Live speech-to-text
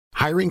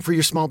Hiring for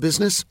your small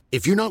business?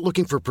 If you're not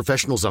looking for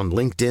professionals on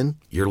LinkedIn,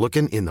 you're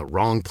looking in the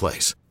wrong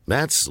place.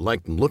 That's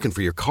like looking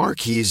for your car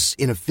keys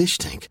in a fish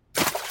tank.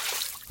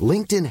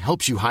 LinkedIn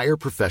helps you hire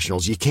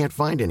professionals you can't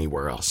find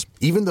anywhere else,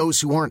 even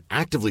those who aren't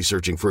actively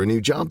searching for a new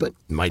job but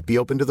might be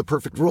open to the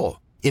perfect role.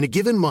 In a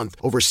given month,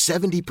 over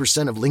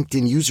 70% of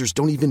LinkedIn users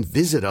don't even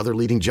visit other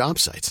leading job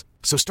sites.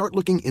 So start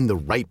looking in the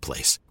right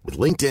place. With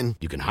LinkedIn,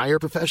 you can hire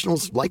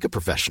professionals like a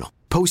professional.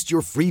 Post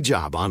your free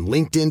job on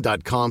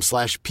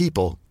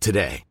linkedin.com/people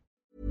today.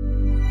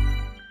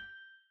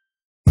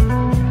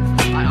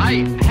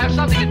 I have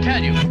something to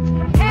tell you.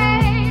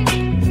 Hey,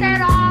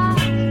 set off,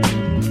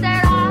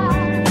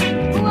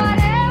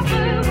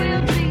 whatever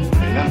will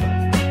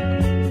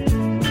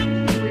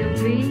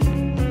be.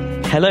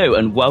 Hello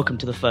and welcome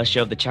to the first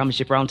show of the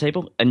Championship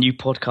Roundtable, a new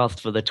podcast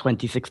for the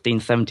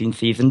 2016-17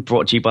 season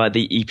brought to you by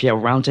the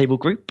EPL Roundtable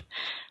Group.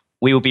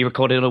 We will be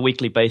recorded on a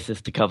weekly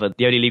basis to cover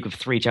the only league with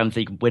 3 Champions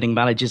League winning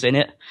managers in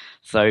it,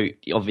 so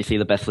obviously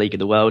the best league in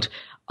the world.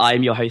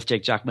 I'm your host,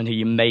 Jake Jackman, who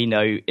you may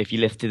know if you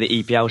listen to the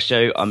EPL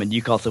show. I'm a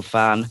Newcastle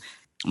fan.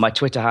 My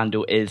Twitter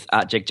handle is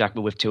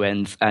 @JakeJackman with 2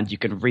 N's, and you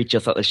can reach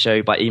us at the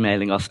show by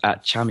emailing us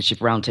at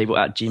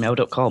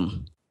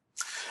championshiproundtable@gmail.com.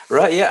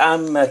 Right, yeah,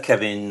 I'm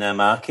Kevin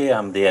Markey.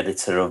 I'm the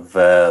editor of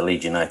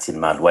Leeds United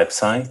Mad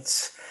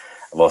website.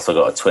 I've also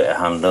got a Twitter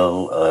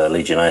handle,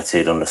 Leeds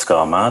United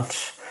 _mad.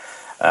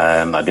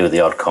 I do the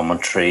odd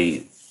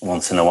commentary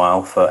once in a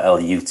while for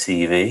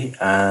LUTV,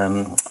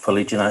 for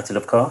Leeds United,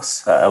 of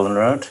course, at Ellen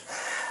Road.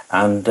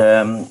 And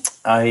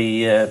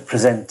I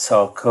present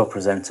or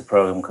co-present a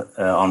programme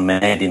on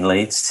Made in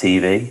Leeds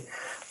TV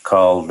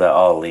called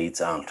All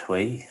Leeds Aren't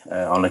We,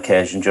 on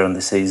occasion during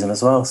the season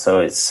as well. So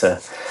it's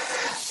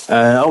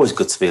always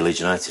good to be a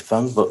Leeds United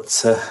fan,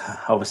 but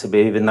obviously it'd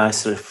be even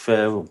nicer if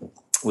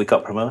we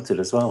got promoted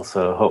as well.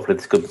 So hopefully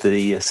it's good for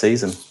the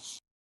season.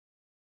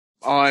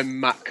 I'm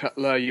Matt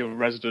Cutler, your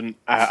resident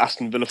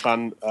Aston Villa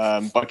fan.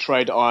 By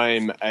trade,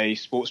 I'm a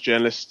sports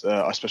journalist.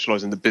 I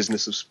specialise in the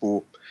business of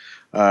sport.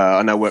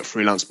 I now work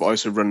freelance, but I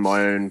also run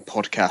my own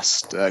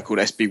podcast called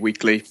SB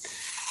Weekly,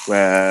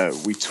 where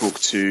we talk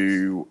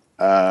to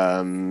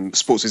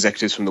sports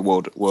executives from the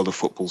world of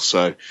football.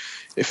 So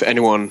if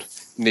anyone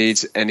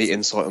needs any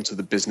insight onto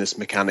the business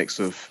mechanics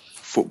of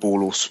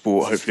football or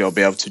sport, hopefully I'll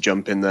be able to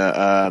jump in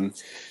there.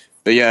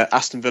 But yeah,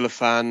 Aston Villa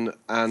fan,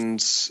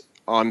 and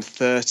I'm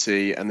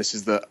 30, and this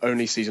is the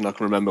only season I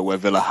can remember where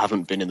Villa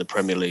haven't been in the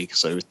Premier League,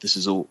 so this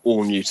is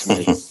all new to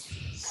me.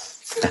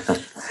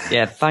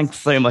 Yeah, thanks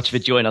so much for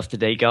joining us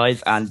today,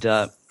 guys, and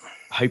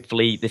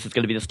hopefully this is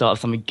going to be the start of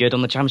something good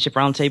on the Championship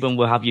Roundtable, and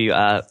we'll have you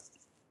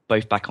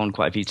both back on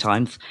quite a few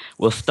times.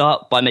 We'll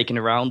start by making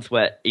a round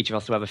where each of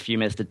us will have a few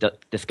minutes to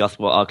discuss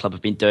what our club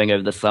have been doing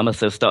over the summer.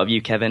 So start with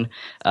you, Kevin.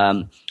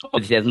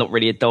 Obviously, there's not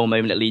really a dull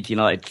moment at Leeds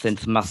United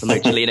since Massimo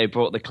Cellino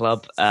brought the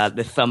club.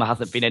 This summer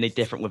hasn't been any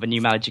different with a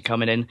new manager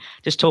coming in.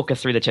 Just talk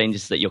us through the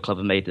changes that your club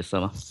have made this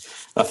summer.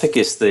 I think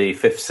it's the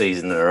 5th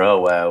season in a row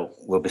where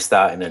we'll be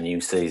starting a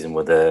new season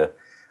with a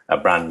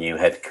brand new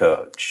head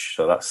coach.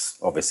 So that's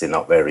obviously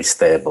not very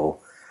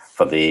stable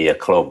for the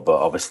club,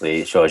 but obviously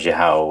it shows you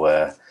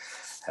how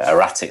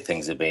erratic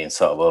things have been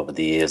sort of over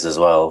the years as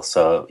well.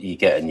 So you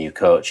get a new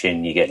coach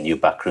in, you get new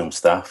backroom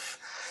staff,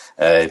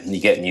 you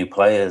get new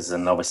players,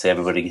 and obviously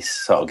everybody's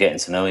sort of getting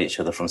to know each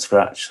other from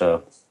scratch.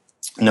 So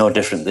no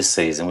different this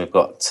season. We've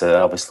got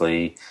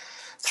obviously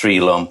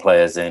 3 loan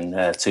players in,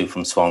 2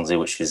 from Swansea,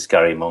 which is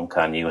Gary Monk,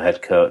 our new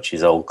head coach,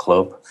 his old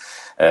club,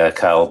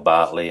 Kyle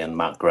Bartley and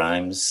Matt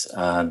Grimes,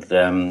 and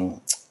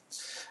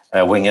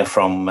a winger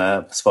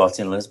from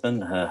Sporting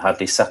Lisbon,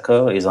 Hadi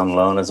Sacco, is on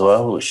loan as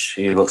well, which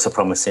he looks a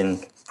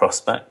promising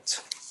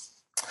prospect.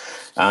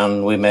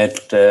 And we made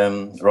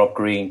Rob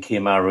Green,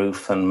 Kemar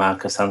Roof and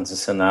Marcus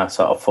Anderson our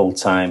sort of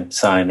full-time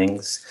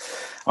signings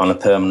on a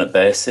permanent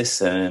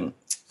basis.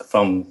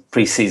 From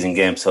pre-season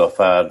games so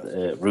far,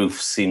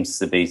 Roof seems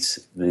to be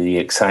the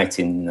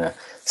exciting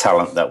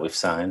talent that we've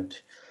signed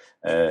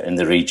in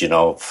the region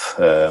of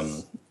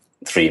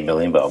 3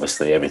 million, but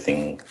obviously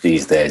everything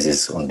these days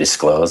is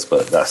undisclosed,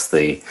 but that's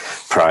the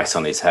price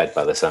on his head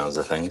by the sounds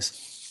of things.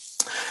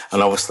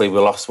 And obviously we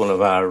lost one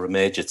of our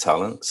major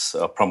talents,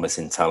 our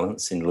promising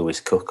talents, in Lewis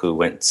Cook, who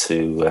went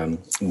to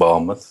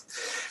Bournemouth.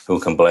 Who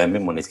can blame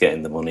him when he's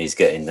getting the money he's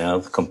getting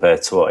now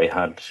compared to what he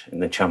had in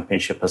the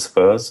Championship, I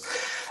suppose.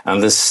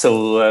 And there's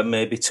still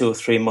maybe 2 or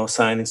 3 more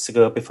signings to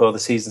go before the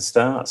season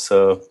starts.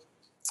 So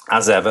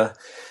as ever,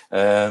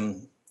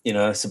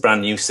 it's a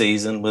brand new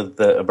season with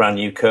a brand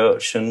new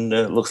coach, and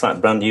it looks like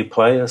a brand new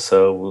player.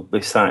 So we'll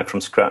be starting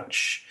from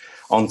scratch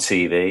on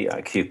TV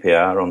at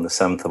QPR on the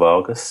 7th of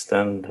August.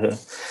 And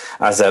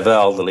as ever,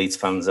 all the Leeds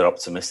fans are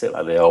optimistic,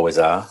 like they always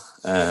are.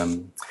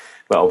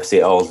 But obviously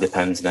it all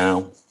depends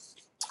now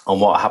on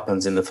what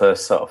happens in the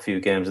first sort of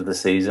few games of the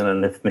season,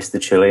 and if Mr.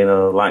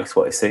 Cellino likes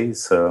what he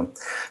sees. So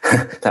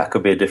that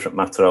could be a different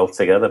matter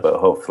altogether.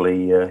 But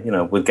hopefully,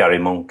 with Gary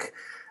Monk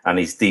and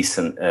his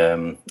decent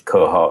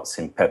cohorts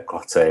in Pep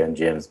Clotet and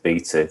James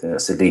Beattie, I think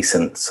that's a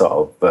decent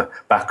sort of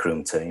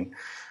backroom team.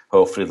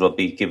 Hopefully they'll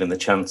be given the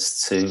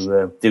chance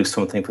to do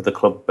something for the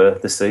club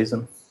this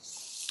season.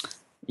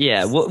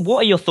 Yeah, what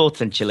are your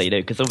thoughts on Chileno?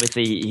 Because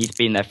obviously he's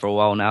been there for a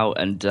while now,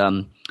 and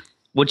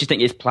what do you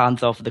think his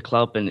plans are for the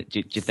club? And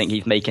do you think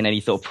he's making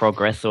any sort of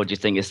progress, or do you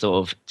think it's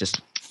sort of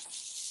just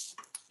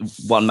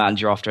one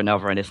manager after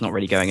another and it's not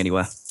really going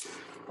anywhere?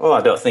 Well,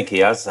 I don't think he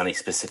has any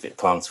specific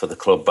plans for the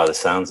club by the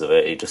sounds of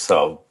it. He just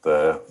sort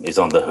of he's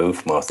on the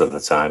hoof most of the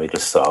time. He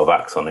just sort of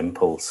acts on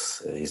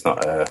impulse. He's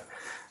not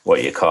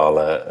what you call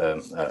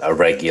a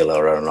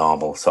regular or a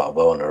normal sort of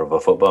owner of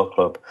a football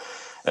club.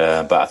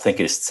 But I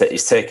think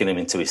it's taken him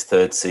into his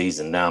third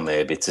season now,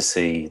 maybe, to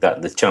see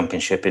that the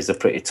Championship is a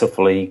pretty tough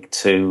league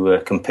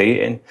to compete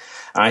in.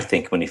 I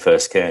think when he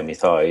first came, he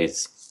thought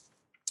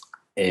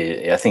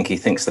I think he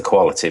thinks the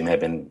quality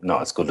maybe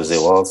not as good as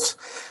it was,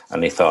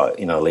 and he thought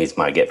Leeds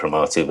might get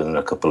promoted within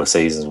a couple of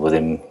seasons with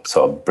him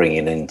sort of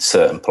bringing in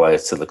certain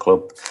players to the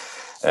club,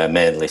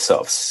 mainly sort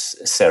of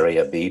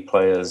Serie B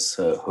players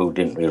who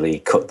didn't really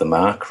cut the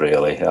mark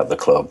really at the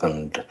club,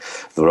 and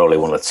there were only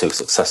one or two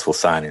successful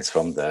signings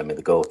from there. I mean,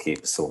 the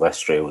goalkeeper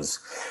Silvestri was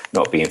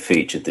not being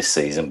featured this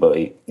season, but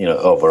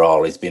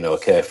overall he's been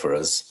okay for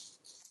us.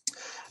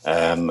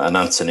 And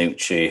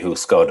Antonucci, who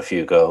scored a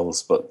few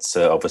goals, but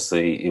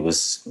obviously he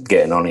was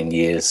getting on in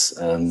years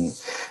and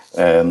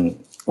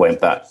went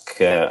back.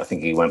 I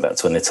think he went back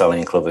to an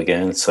Italian club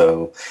again.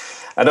 So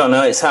I don't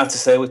know. It's hard to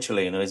say with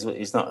Chileno.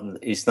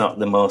 He's not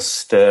the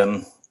most.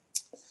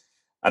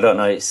 I don't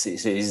know.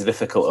 He's a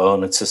difficult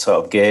owner to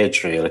sort of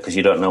gauge really, because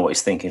you don't know what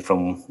he's thinking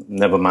from.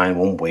 Never mind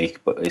 1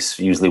 week, but it's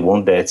usually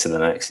one day to the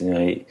next.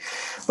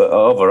 But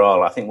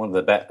overall, I think one of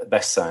the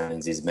best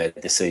signings he's made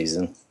this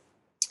season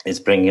is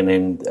bringing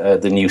in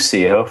the new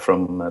CEO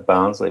from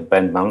Barnsley,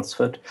 Ben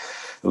Mansford,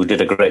 who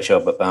did a great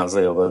job at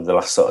Barnsley over the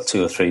last sort of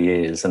 2 or 3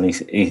 years, and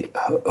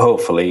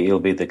hopefully he'll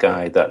be the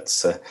guy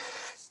that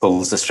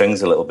pulls the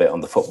strings a little bit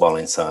on the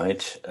footballing side.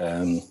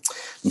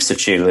 Mr.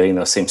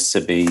 Chileno seems to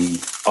be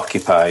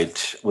occupied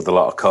with a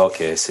lot of court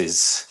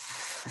cases,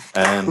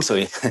 so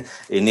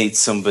he needs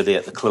somebody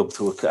at the club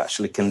who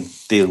actually can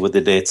deal with the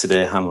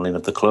day-to-day handling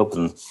of the club,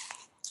 and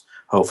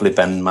hopefully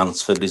Ben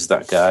Mansford is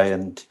that guy.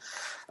 And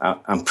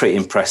I'm pretty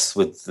impressed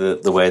with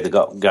the way they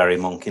got Gary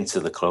Monk into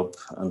the club.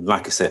 And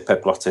like I say,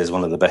 Pep Lotte is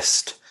one of the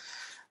best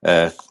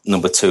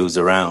number twos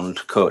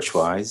around,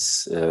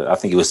 coach-wise. I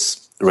think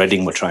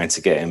Reading were trying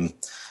to get him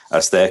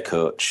as their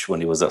coach when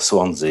he was at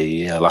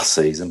Swansea last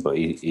season, but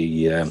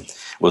he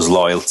was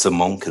loyal to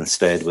Monk and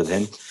stayed with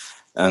him.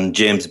 And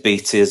James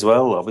Beattie as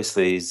well.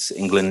 Obviously, he's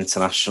England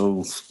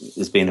international.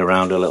 He's been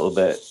around a little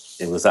bit.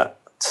 He was at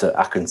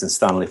Accrington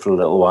Stanley for a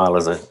little while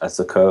as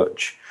a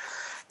coach.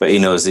 But he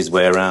knows his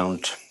way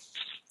around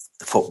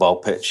the football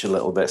pitch a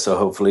little bit, so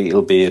hopefully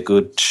it'll be a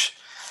good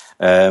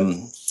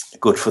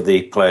for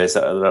the players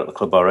that are at the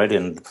club already,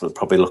 and they'll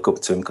probably look up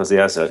to him because he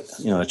has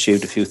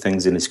achieved a few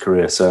things in his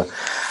career. So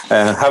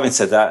having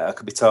said that, I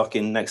could be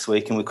talking next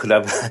week and we could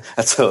have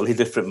a totally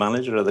different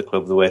manager of the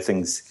club, the way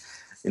things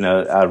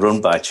are run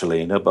by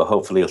Chileno, but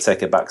hopefully he'll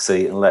take a back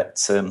seat and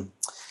let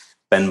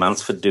Ben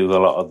Mansford do a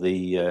lot of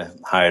the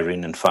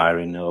hiring and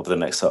firing over the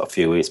next sort of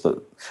few weeks.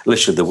 But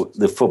literally,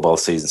 the football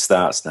season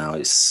starts now.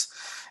 It's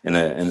in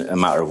a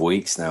matter of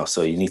weeks now.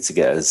 So you need to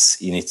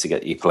get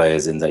your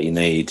players in that you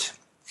need,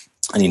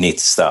 and you need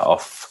to start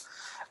off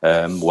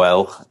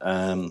well.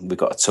 We've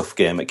got a tough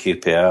game at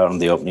QPR on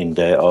the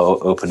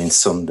opening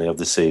Sunday of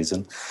the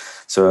season.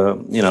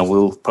 So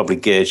we'll probably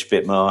gauge a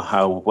bit more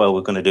how well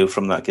we're going to do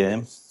from that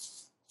game.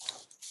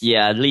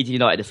 Yeah, Leeds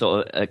United is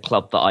sort of a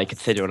club that I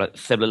consider on a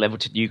similar level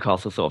to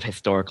Newcastle, sort of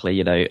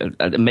historically, and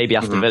maybe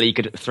Aston Villa, you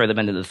could throw them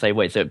into the same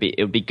way. So it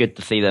would be good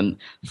to see them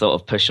sort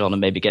of push on and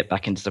maybe get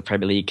back into the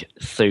Premier League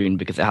soon,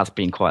 because it has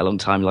been quite a long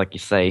time, like you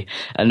say.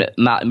 And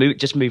Matt,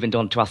 just moving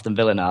on to Aston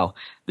Villa now,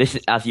 this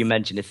is, as you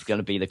mentioned, this is going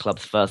to be the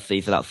club's first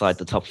season outside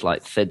the top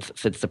flight since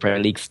the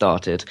Premier League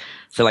started.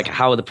 So,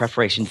 how are the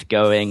preparations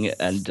going,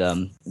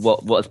 and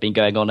what has been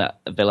going on at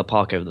Villa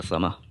Park over the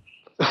summer?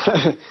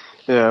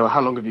 Yeah, well, how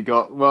long have you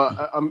got?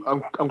 Well,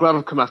 I'm glad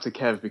I've come after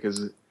Kev,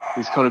 because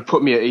he's kind of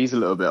put me at ease a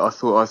little bit. I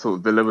thought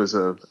Villa was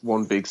a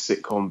one big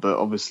sitcom, but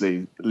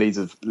obviously Leeds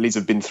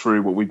have been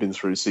through what we've been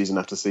through season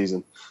after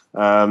season.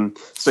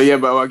 So yeah,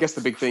 but I guess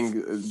the big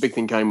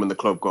thing came when the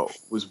club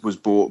was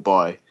bought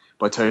by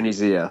Tony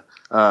Zia,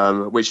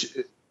 which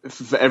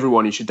for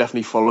everyone, you should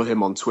definitely follow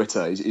him on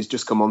Twitter. He's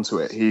just come onto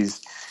it.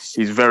 He's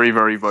very,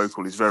 very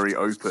vocal. He's very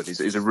open.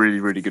 He's a really,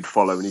 really good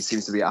follow, and he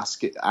seems to be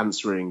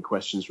answering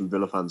questions from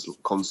Villa fans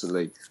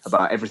constantly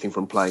about everything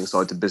from playing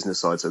side to business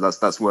side. So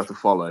that's worth a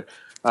follow.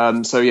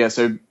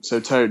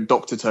 So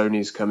Dr.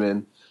 Tony's come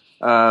in,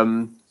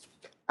 and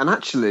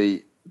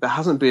actually there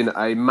hasn't been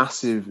a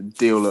massive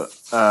deal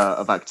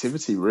of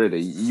activity really.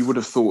 You would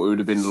have thought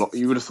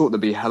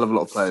there'd be a hell of a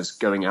lot of players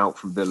going out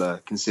from Villa,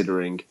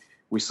 considering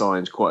we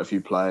signed quite a few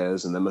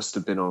players, and they must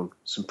have been on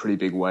some pretty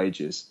big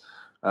wages.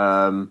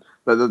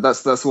 But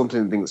that's one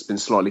thing that's been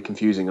slightly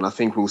confusing, and I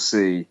think we'll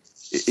see,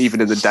 even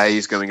in the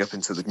days going up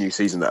into the new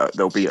season, that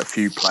there'll be a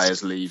few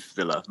players leave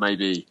Villa.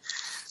 Maybe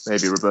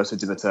Roberto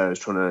Di Matteo is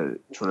trying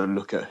to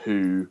look at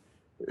who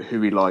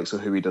he likes or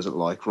who he doesn't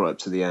like right up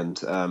to the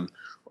end.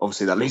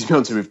 obviously that leads me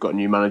on to we've got a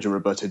new manager,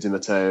 Roberto Di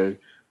Matteo.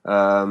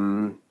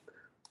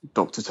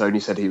 Dr.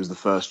 Tony said he was the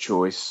first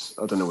choice.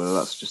 I don't know whether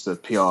that's just a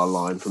PR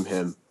line from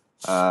him.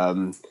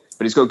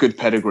 But he's got a good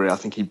pedigree. I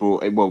think he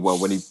brought,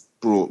 when he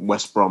brought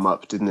West Brom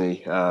up, didn't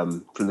he,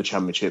 from the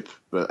Championship?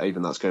 But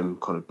even that's going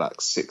kind of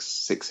back six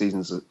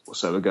seasons or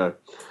so ago.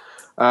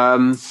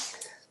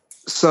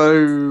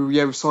 So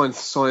yeah, we've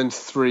signed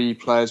 3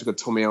 players. We've got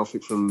Tommy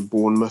Elphick from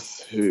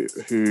Bournemouth,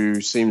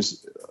 who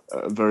seems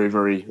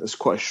it's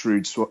quite a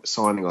shrewd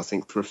signing, I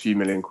think, for a few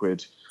million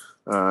quid.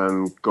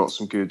 Got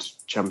some good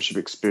Championship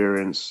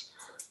experience.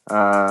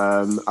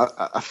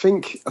 I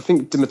think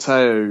Di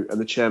Matteo and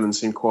the chairman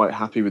seem quite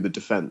happy with the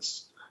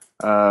defence.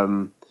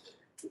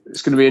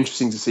 It's going to be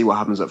interesting to see what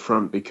happens up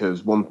front,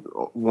 because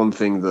one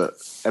thing that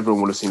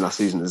everyone would have seen last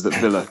season is that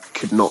Villa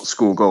could not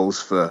score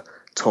goals for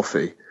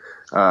toffee.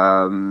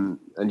 And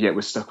yet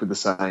we're stuck with the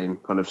same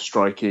kind of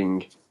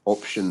striking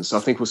options. So I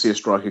think we'll see a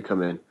striker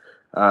come in.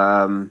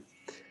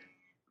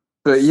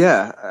 But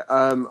yeah,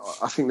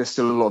 I think there's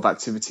still a lot of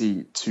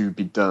activity to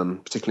be done,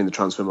 particularly in the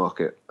transfer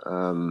market.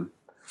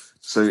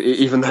 So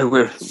even though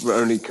we're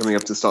only coming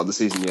up to the start of the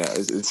season,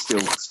 it's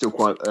still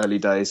quite early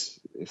days,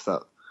 if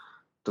that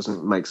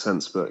doesn't make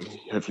sense. But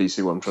hopefully you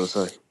see what I'm trying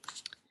to say.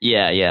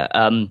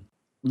 Yeah.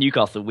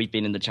 Newcastle, we've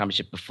been in the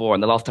Championship before,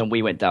 and the last time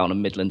we went down, a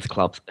Midlands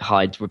club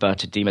hired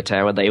Roberto Di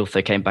Matteo, and they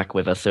also came back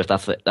with us. So if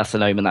that's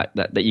an omen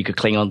that you could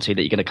cling on to,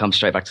 that you're going to come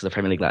straight back to the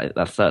Premier League,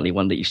 that's certainly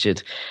one that you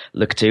should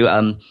look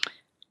to.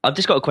 I've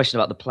just got a question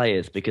about the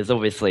players, because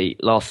obviously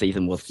last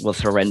season was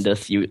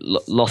horrendous. You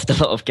lost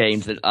a lot of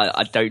games, and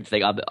I don't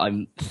think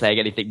I'm saying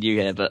anything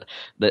new here, but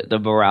the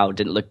morale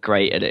didn't look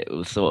great, and it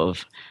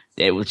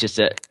was just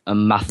a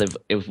massive.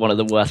 It was one of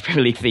the worst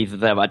Premier League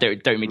seasons ever. I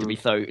don't mean to be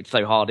so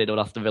hard on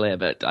Aston Villa,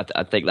 but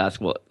I think that's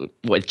what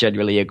is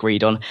generally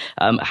agreed on.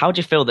 How do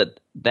you feel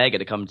that they're going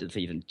to come into the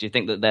season? Do you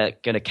think that they're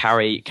going to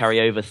carry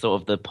over sort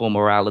of the poor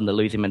morale and the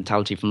losing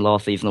mentality from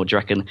last season, or do you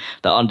reckon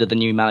that under the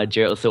new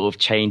manager it'll sort of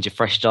change, a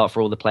fresh start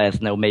for all the players,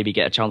 and they'll maybe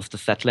get a chance to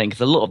settle in? Because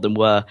a lot of them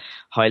were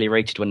highly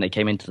rated when they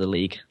came into the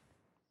league.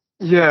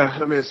 Yeah,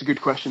 I mean, it's a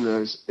good question.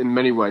 Though. In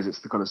many ways, it's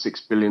the kind of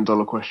 $6 billion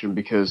question,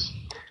 because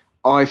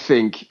I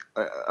think,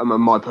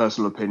 my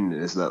personal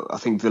opinion is that I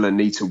think Villa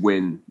need to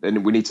win,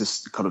 and we need to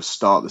kind of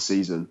start the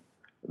season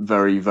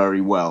very, very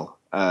well.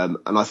 And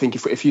I think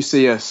if you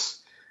see us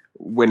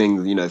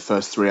winning,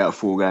 first 3 out of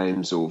 4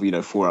 games, or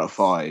 4 out of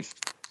 5,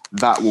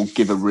 that will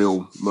give a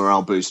real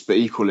morale boost. But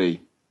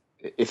equally,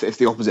 if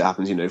the opposite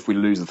happens, if we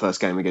lose the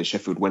first game against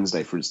Sheffield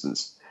Wednesday, for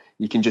instance,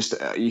 you could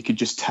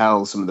just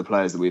tell some of the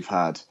players that we've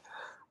had,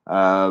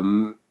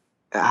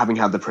 having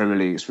had the Premier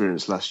League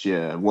experience last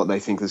year, what they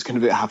think is going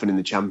to happen in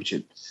the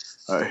Championship.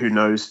 Who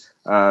knows?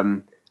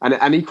 And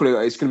equally,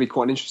 it's going to be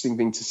quite an interesting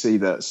thing to see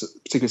that,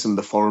 particularly some of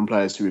the foreign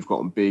players who have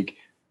gotten big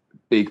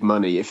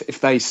money,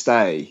 if they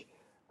stay,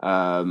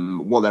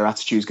 what their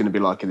attitude is going to be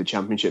like in the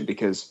Championship,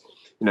 because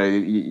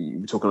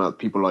you're talking about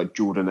people like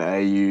Jordan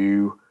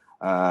Ayew,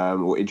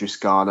 or Idris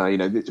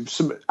Ghana,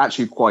 some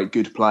actually quite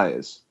good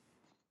players,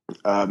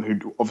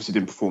 who obviously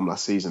didn't perform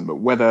last season. But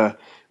whether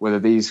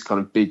these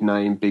kind of big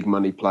name, big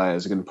money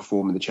players are going to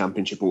perform in the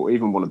Championship, or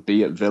even want to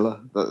be at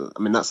Villa, I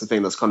mean, that's the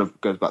thing that's kind of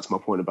goes back to my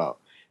point about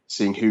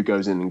seeing who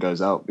goes in and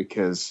goes out,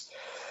 because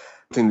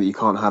the thing that you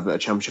can't have at a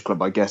Championship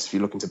club, I guess, if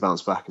you're looking to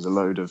bounce back, is a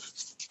load of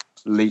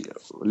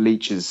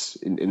leeches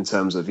in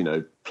terms of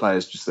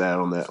players just there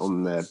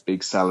on their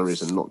big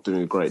salaries and not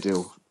doing a great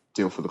deal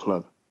for the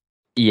club.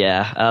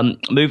 Yeah.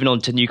 Moving on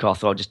to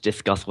Newcastle, I'll just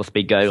discuss what's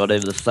been going on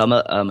over the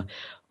summer.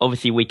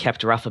 Obviously, we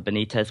kept Rafa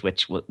Benitez,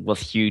 which was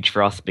huge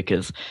for us,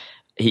 because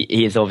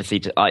he is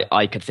obviously,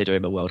 I consider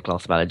him a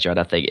world-class manager, and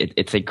I think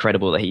it's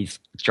incredible that he's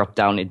dropped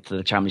down into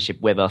the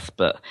Championship with us.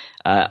 But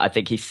I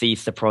think he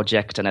sees the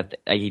project, and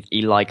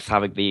he likes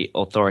having the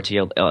authority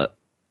on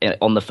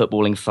the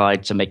footballing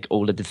side to make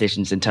all the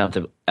decisions in terms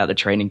of at the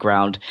training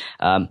ground.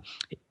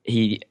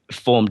 He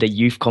formed a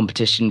youth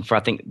competition for,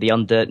 I think, the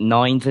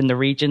under-9s in the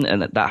region,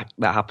 and that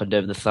happened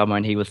over the summer,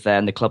 and he was there,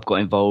 and the club got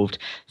involved.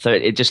 So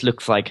it just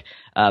looks like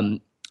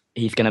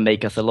he's going to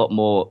make us a lot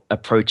more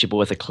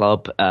approachable as a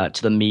club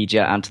to the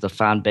media and to the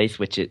fan base,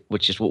 which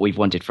is what we've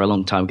wanted for a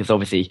long time. Because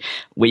obviously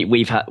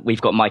we've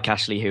got Mike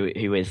Ashley,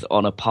 who is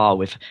on a par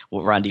with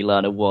what Randy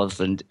Lerner was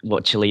and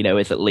what Cellino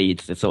is at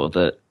Leeds. It's sort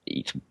of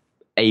he's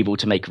able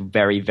to make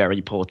very,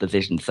 very poor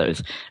decisions. So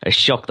it's a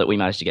shock that we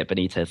managed to get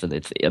Benitez, and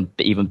it's an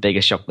even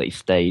bigger shock that he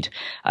stayed.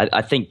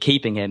 I think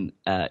keeping him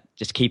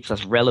just keeps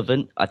us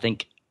relevant. I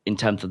think in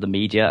terms of the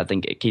media, I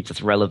think it keeps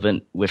us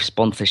relevant with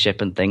sponsorship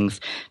and things,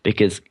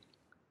 because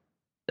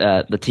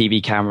the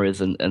TV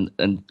cameras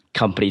and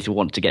companies who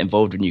want to get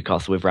involved with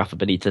Newcastle with Rafa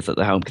Benitez at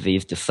the helm, because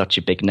he's just such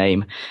a big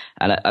name.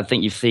 And I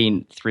think you've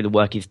seen through the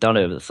work he's done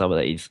over the summer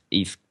that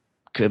he's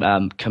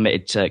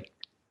committed to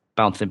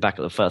bouncing back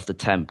at the first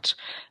attempt.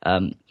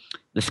 The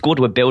squad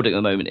we're building at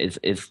the moment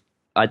is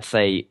I'd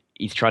say,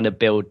 he's trying to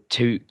build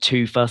two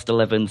first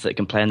 11s that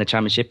can play in the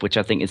Championship, which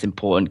I think is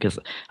important because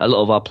a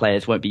lot of our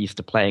players won't be used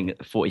to playing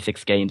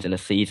 46 games in a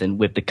season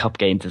with the cup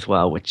games as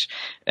well,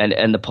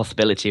 and the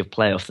possibility of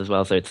playoffs as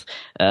well. So it's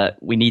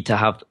we need to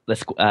have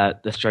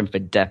the strength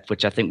and depth,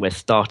 which I think we're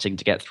starting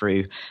to get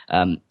through,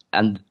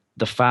 and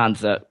the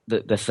fans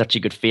there's such a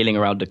good feeling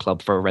around the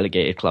club for a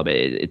relegated club.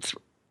 It's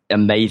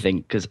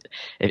amazing because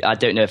I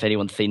don't know if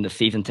anyone's seen the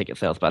season ticket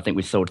sales, but I think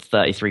we sold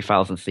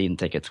 33,000 season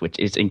tickets, which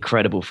is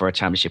incredible for a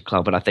Championship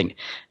club. And I think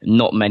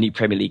not many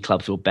Premier League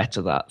clubs will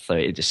better that. So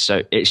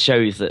it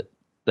shows that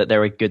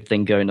there are a good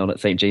thing going on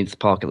at St James's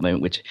Park at the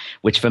moment,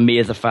 which for me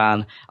as a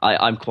fan,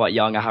 I'm quite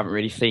young. I haven't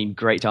really seen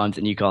great times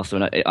at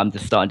Newcastle, and I'm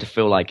just starting to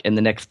feel like in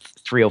the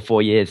next 3 or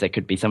 4 years there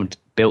could be something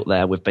built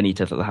there with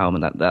Benitez at the helm,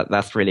 and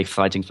that's really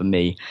exciting for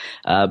me.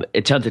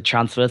 In terms of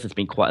transfers, there's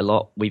been quite a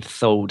lot. We've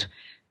sold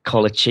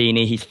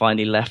Colaccini. He's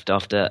finally left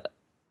after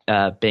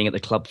being at the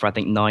club for I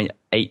think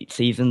 8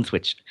 seasons,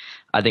 which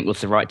I think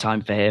was the right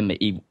time for him.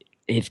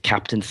 His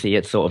captaincy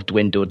had sort of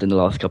dwindled in the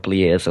last couple of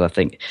years, and I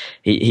think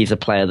he's a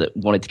player that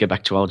wanted to go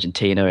back to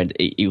Argentina, and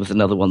he was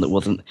another one that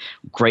wasn't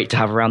great to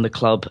have around the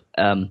club.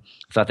 So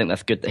I think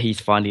that's good that he's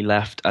finally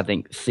left. I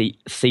think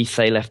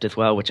Cisse left as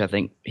well, which I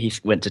think he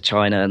went to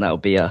China, and that'll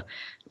be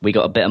we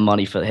got a bit of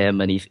money for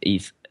him, and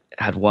he's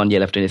had 1 year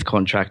left in his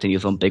contract, and he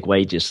was on big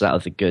wages, so that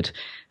was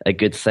a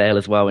good sale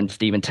as well. And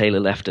Stephen Taylor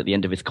left at the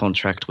end of his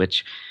contract,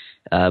 which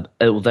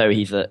although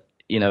he's a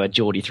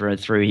Geordie through and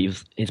through,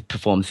 his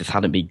performances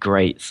hadn't been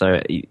great. So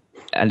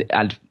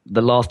and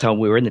the last time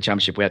we were in the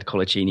Championship, we had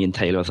Colaccini and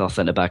Taylor as our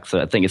centre back.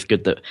 So I think it's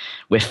good that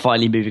we're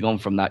finally moving on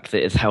from that because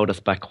it has held us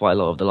back quite a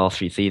lot of the last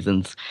few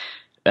seasons.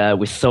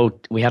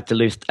 We had to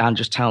lose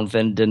Andros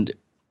Townsend and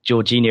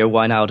Georginio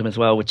Wijnaldum as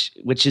well,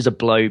 which is a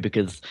blow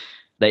because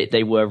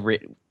they were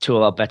two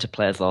of our better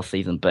players last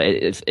season, but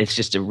it's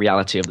just a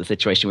reality of the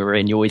situation we were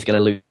in. You're always going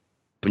to lose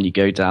when you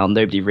go down.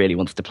 Nobody really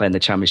wants to play in the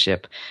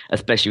Championship,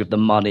 especially with the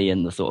money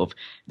and the sort of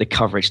the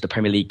coverage the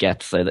Premier League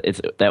gets. So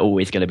they're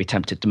always going to be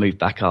tempted to move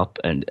back up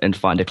and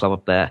find a club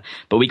up there.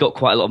 But we got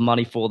quite a lot of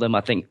money for them. I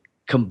think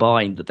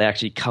combined that they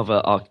actually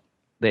cover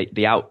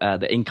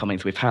the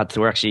incomings we've had.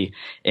 So we're actually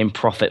in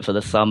profit for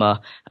the summer,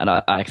 and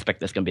I expect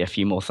there's going to be a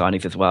few more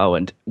signings as well.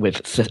 And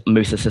with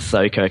Moussa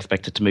Sissoko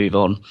expected to move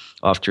on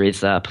after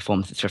his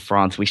performances for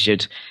France, we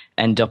should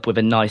end up with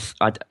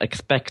I'd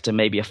expect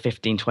maybe a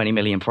 15-20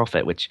 million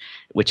profit, which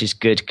is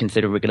good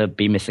considering we're going to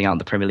be missing out on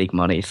the Premier League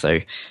money. So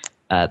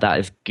that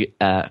is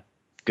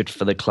good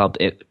for the club,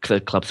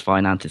 the club's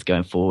finances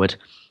going forward.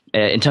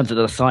 In terms of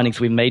the signings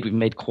we've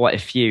made quite a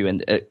few,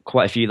 and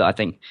quite a few that I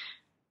think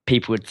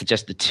people would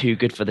suggest are too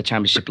good for the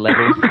Championship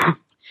level.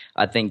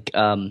 I think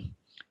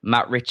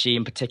Matt Ritchie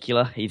in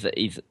particular,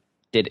 he's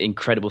did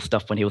incredible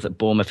stuff when he was at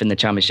Bournemouth in the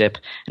Championship,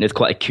 and it was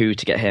quite a coup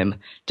to get him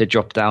to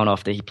drop down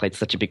after he played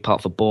such a big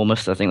part for Bournemouth.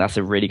 So I think that's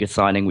a really good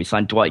signing. We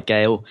signed Dwight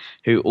Gale,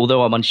 who,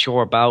 although I'm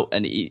unsure about,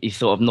 and he's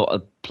sort of not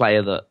a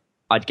player that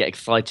I'd get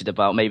excited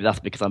about. Maybe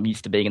that's because I'm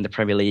used to being in the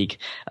Premier League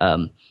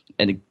and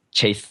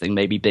chasing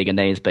maybe bigger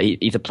names, but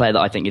he's a player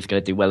that I think is going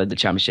to do well in the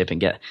Championship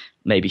and get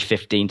maybe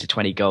 15 to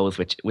 20 goals,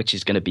 which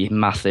is going to be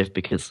massive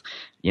because,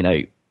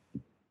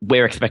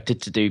 we're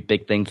expected to do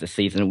big things this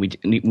season, and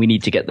we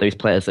need to get those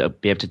players that will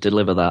be able to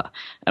deliver that.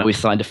 And we've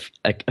signed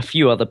a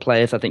few other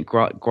players. I think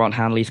Grant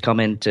Hanley's come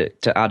in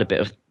to add a bit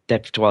of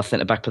depth to our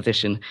centre-back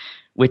position,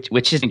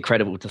 which is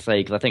incredible to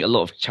say because I think a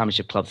lot of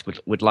Championship clubs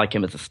would like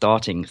him as a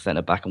starting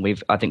centre-back,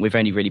 and I think we've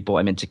only really brought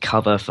him in to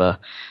cover for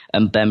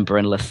Mbemba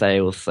and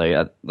Lascelles.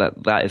 So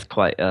that is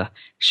quite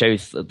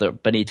shows that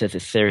Benitez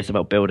is serious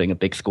about building a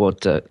big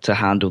squad to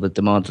handle the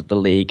demands of the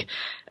league.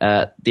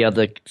 The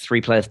other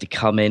 3 players to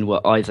come in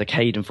were Isaac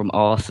Hayden from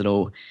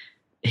Arsenal,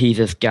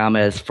 Jesus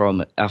Gamez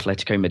from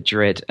Atletico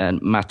Madrid,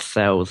 and Matt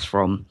Sells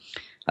from,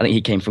 I think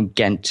he came from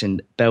Ghent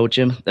in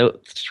Belgium.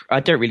 I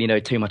don't really know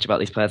too much about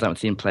these players. I haven't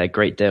seen them play a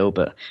great deal,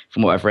 but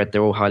from what I've read,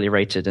 they're all highly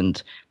rated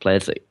and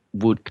players that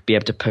would be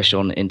able to push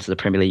on into the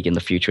Premier League in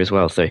the future as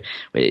well. So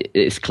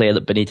it's clear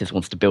that Benitez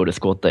wants to build a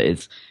squad that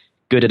is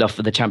good enough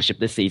for the Championship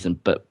this season,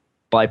 but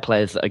by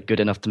players that are good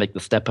enough to make the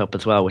step up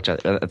as well, which I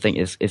think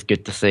is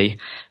good to see.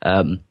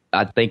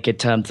 I think in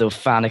terms of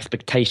fan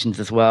expectations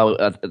as well,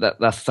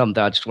 that's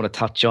something I just want to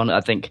touch on.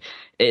 I think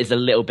it is a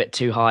little bit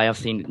too high. I've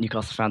seen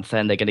Newcastle fans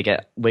saying we're going to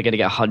get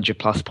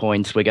 100+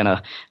 points. We're going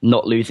to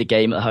not lose a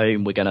game at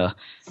home. We're going to,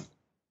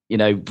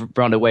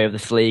 run away with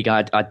this league.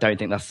 I don't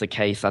think that's the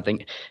case. I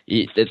think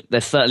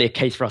there's certainly a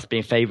case for us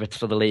being favourites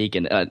for the league,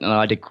 and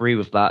I'd agree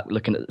with that.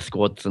 Looking at the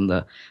squads and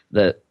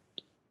the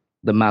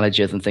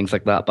managers and things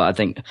like that, but I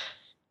think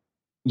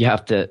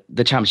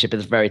the Championship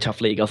is a very tough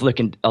league. I was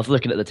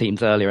looking at the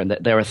teams earlier, and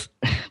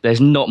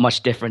there's not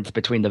much difference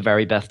between the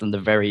very best and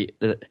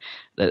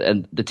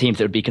the teams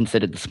that would be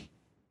considered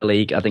the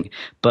league. I think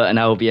Burton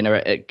Albion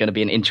are going to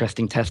be an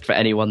interesting test for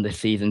anyone this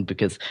season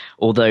because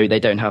although they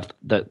don't have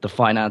the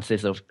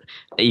finances of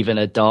even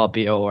a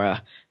Derby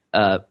or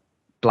a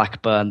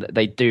Blackburn,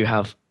 they do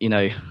have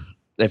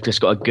they've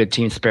just got a good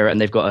team spirit and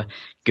they've got a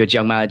good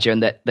young manager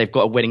and they've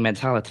got a winning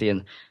mentality,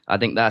 and I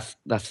think that's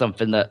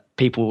something that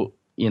people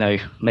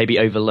maybe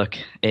overlook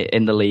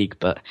in the league.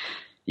 But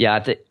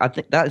yeah, I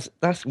think that's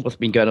what's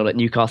been going on at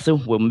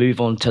Newcastle. We'll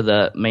move on to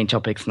the main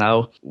topics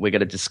now. We're going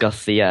to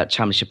discuss the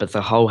Championship as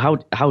a whole.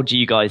 How do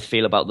you guys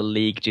feel about the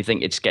league? Do you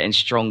think it's getting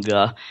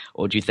stronger,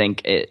 or do you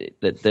think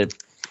that the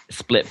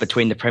split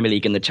between the Premier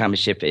League and the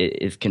Championship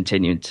is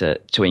continuing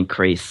to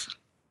increase?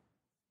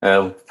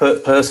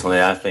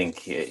 Personally, I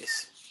think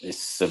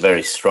it's a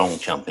very strong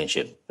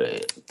Championship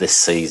this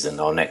season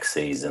or next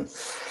season.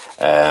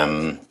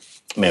 I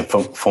mean,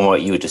 from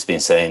what you had just been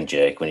saying,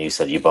 Jake, when you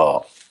said you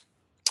bought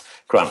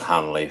Grant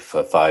Hanley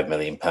for £5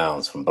 million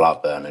from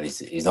Blackburn, and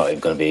he's not even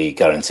going to be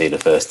guaranteed a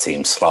first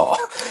team slot.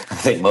 I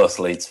think most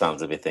Leeds fans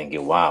will be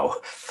thinking, wow,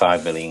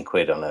 £5 million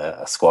on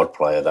a squad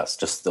player, that's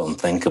just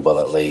unthinkable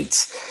at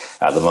Leeds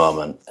at the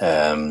moment.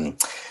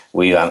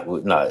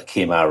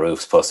 Kemar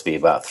Roof's supposed to be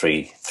about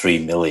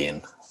 $3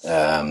 million.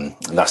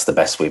 And that's the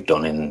best we've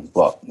done in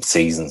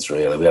seasons,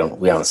 really.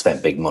 We haven't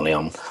spent big money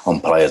on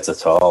players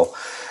at all.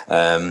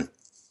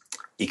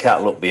 You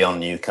can't look beyond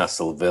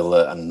Newcastle,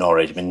 Villa and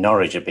Norwich. I mean,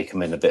 Norwich are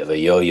becoming a bit of a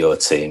yo-yo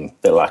team, a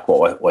bit like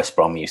what West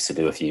Brom used to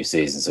do a few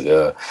seasons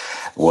ago.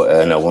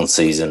 One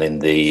season in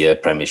the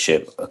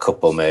Premiership, a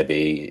couple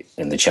maybe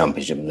in the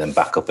Championship, and then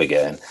back up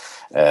again.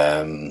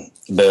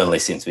 Burnley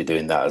seem to be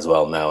doing that as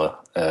well now.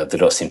 They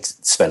don't seem to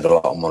spend a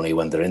lot of money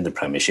when they're in the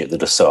Premiership. They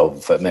just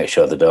sort of make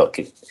sure they don't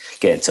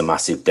get into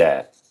massive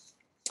debt,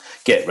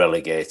 get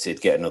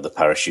relegated, get another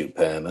parachute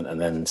payment,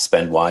 and then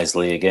spend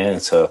wisely again.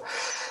 So,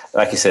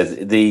 like I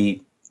said,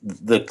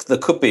 there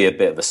could be a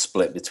bit of a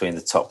split between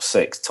the top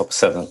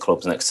 7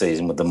 clubs next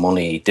season with the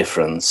money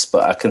difference,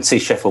 but I can see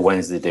Sheffield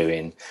Wednesday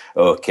doing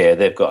okay.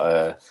 They've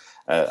got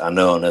an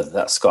owner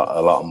that's got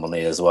a lot of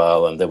money as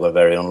well, and they were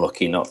very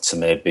unlucky not to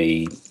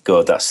maybe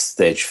go that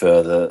stage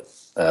further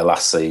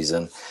last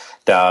season.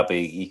 Derby,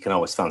 you can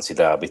always fancy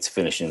Derby to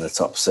finish in the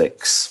top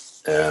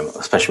 6,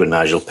 especially with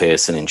Nigel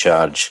Pearson in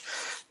charge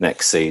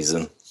next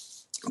season.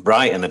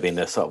 Brighton have been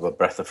a sort of a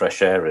breath of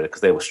fresh air, really,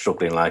 because they were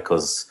struggling like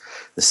us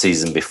the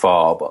season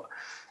before, but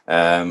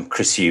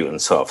Chris Hughton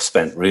sort of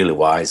spent really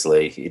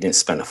wisely. He didn't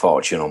spend a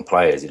fortune on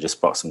players. He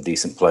just brought some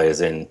decent players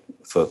in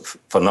for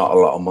not a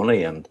lot of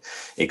money, and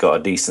he got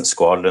a decent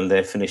squad, and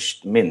they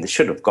finished. I mean, they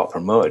should have got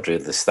promoted really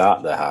at the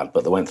start they had,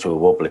 but they went through a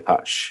wobbly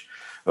patch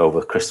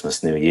over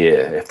Christmas, New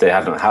Year. If they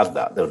hadn't had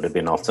that, there would have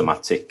been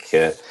automatic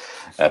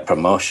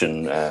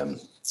promotion.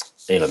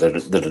 They'd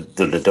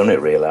have done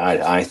it, really,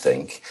 I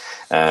think.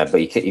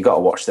 But you got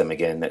to watch them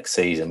again next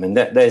season. I mean,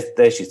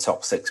 there's your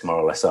top 6 more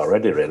or less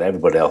already, really.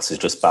 Everybody else is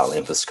just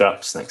battling for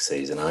scraps next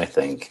season, I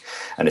think.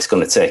 And it's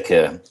going to take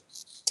a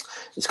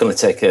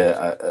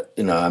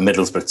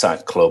Middlesbrough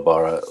type club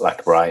or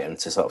like Brighton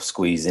to sort of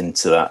squeeze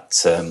into that.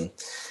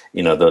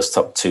 Those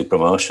top 2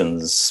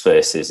 promotion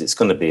spaces. It's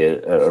going to be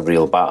a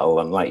real battle.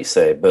 And like you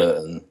say,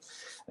 Burton.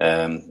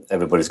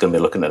 Everybody's going to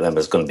be looking at them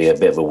as going to be a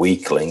bit of a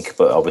weak link,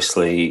 but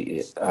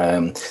obviously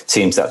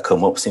teams that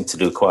come up seem to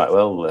do quite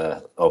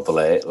well over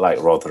late, like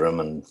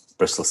Rotherham and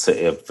Bristol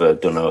City have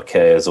done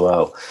okay as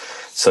well.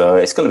 So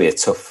it's going to be a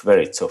tough,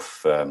 very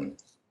tough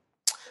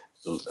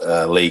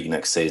league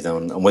next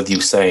season. And with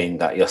you saying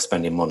that you're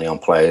spending money on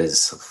players,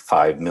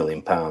 £5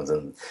 million,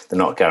 and they're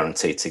not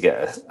guaranteed to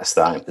get a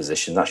starting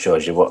position, that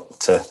shows you what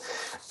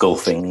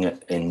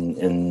gulfing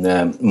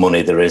in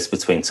money there is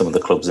between some of the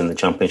clubs in the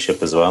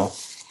Championship as well.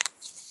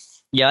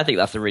 Yeah, I think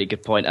that's a really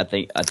good point. I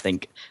think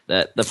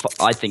that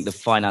the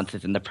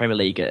finances in the Premier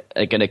League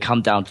are going to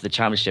come down to the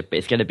Championship, but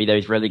it's going to be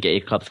those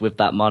relegated clubs with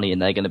that money,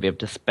 and they're going to be able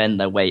to spend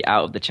their way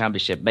out of the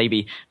Championship.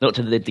 Maybe not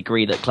to the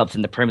degree that clubs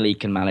in the Premier League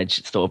can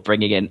manage, sort of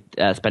bringing in,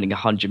 spending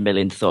 100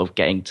 million, sort of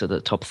getting to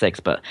the top 6,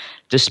 but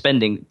just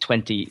spending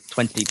 20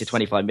 to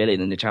 25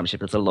 million in the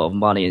Championship is a lot of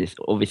money, and it's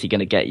obviously going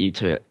to get you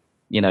to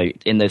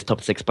in those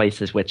top 6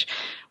 places, which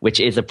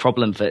is a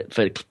problem for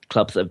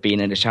clubs that have been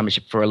in the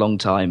Championship for a long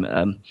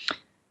time.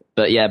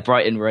 But yeah,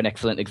 Brighton were an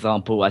excellent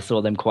example. I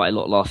saw them quite a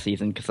lot last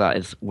season because that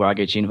is where I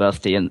go to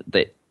university, and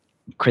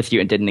Chris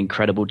Hughton did an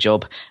incredible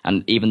job.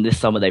 And even this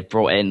summer they've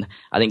brought in,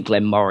 I think,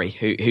 Glenn Murray,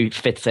 who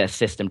fits their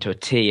system to a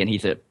T, and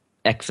he's an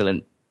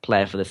excellent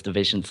player for this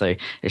division. So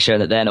it's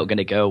shown that they're not going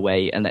to go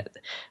away, and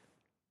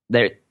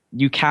that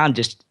you can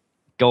just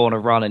go on a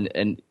run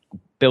and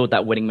build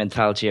that winning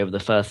mentality over the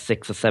first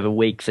 6 or 7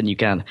 weeks, and you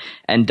can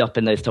end up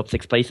in those top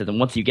 6 places. And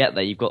once you get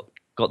there, you've got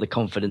the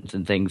confidence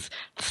and things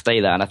to stay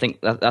there. And I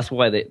think that's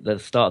why the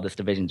start of this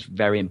division is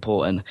very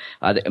important.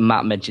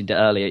 Matt mentioned it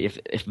earlier.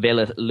 If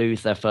Villa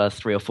lose their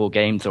first 3 or 4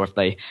 games, or if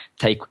they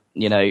take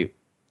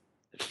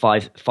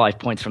 5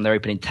 points from their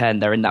opening 10,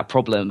 they're in that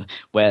problem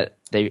where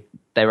they're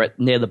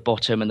near the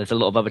bottom, and there's a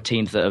lot of other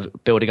teams that are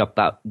building up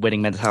that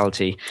winning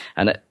mentality.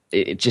 And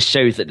it just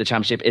shows that the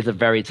Championship is a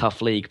very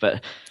tough league,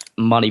 but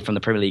money from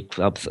the Premier League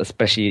clubs,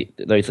 especially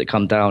those that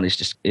come down,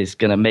 is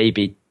going to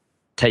maybe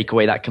take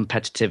away that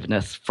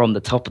competitiveness from the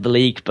top of the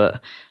league.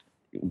 But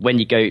when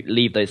you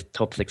leave those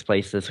top 6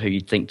 places, who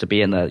you think to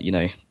be in there,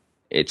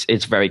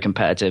 it's very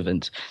competitive,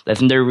 and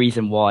there's no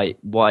reason why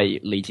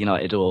Leeds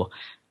United or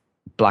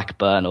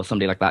Blackburn or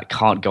somebody like that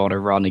can't go on a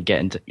run and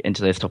get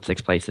into those top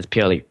 6 places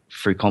purely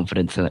through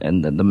confidence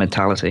and the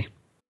mentality.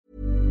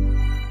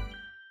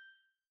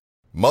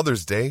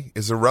 Mother's Day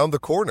is around the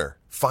corner.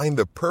 Find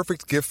the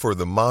perfect gift for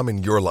the mom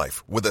in your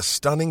life with a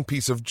stunning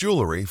piece of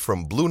jewelry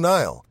from Blue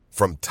Nile.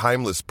 From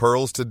timeless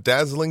pearls to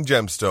dazzling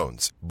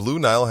gemstones, Blue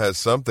Nile has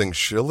something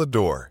she'll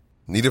adore.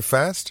 Need it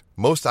fast?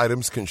 Most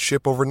items can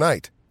ship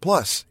overnight.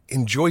 Plus,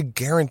 enjoy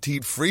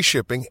guaranteed free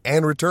shipping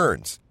and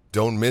returns.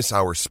 Don't miss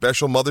our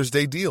special Mother's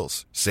Day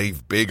deals.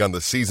 Save big on the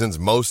season's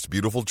most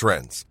beautiful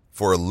trends.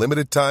 For a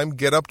limited time,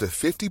 get up to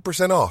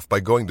 50% off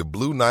by going to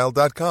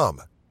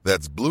BlueNile.com.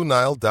 That's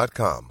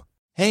BlueNile.com.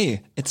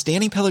 Hey, it's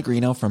Danny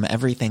Pellegrino from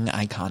Everything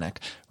Iconic.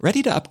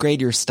 Ready to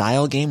upgrade your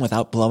style game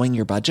without blowing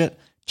your budget?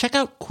 Check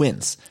out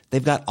Quince.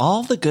 They've got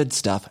all the good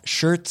stuff,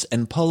 shirts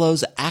and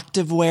polos,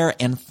 activewear,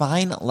 and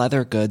fine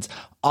leather goods,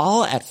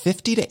 all at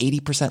 50 to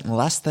 80%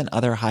 less than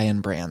other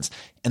high-end brands.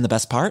 And the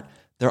best part?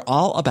 They're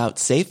all about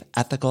safe,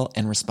 ethical,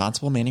 and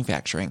responsible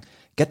manufacturing.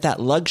 Get that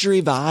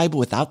luxury vibe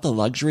without the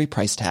luxury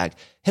price tag.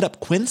 Hit up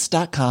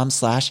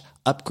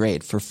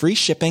quince.com/upgrade for free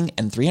shipping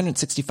and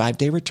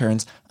 365-day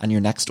returns on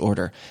your next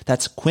order.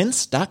 That's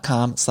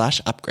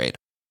quince.com/upgrade.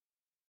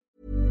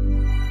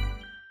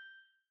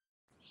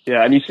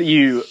 Yeah, and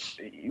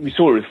we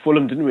saw it with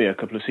Fulham, didn't we, a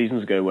couple of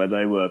seasons ago,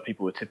 where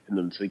people were tipping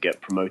them to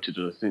get promoted,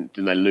 and I think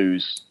didn't they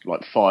lose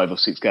like 5 or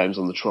 6 games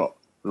on the trot,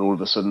 and all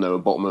of a sudden they were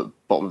bottom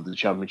of the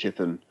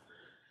Championship and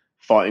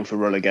fighting for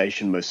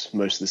relegation most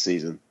of the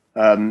season.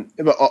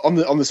 But on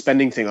the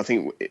spending thing, I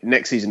think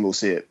next season we'll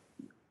see it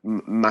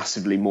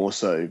massively more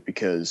so,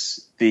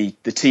 because the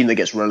team that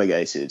gets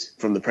relegated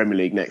from the Premier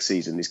League next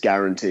season is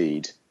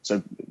guaranteed.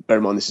 So bear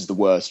in mind, this is the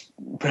worst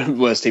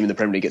team in the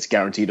Premier League, gets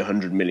guaranteed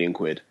 100 million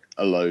quid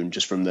alone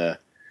just from their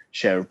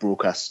share of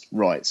broadcast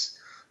rights,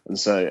 and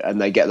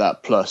they get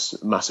that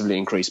plus massively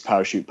increased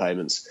parachute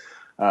payments,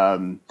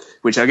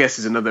 which I guess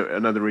is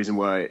another reason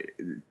why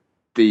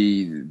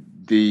the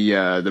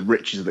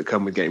riches that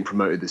come with getting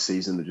promoted this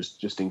season are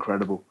just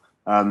incredible.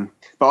 But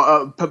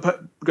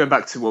going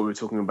back to what we were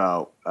talking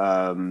about,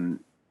 who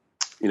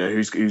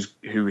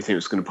we think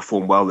is going to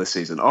perform well this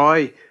season.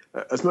 I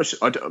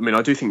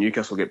do think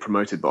Newcastle will get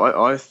promoted, but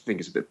I think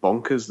it's a bit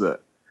bonkers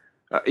that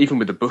even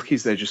with the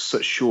bookies, they're just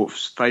such short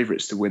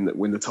favourites to win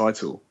the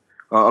title.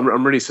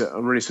 I'm really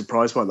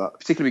surprised by that,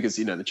 particularly because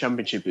the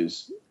Championship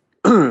is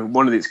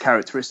one of its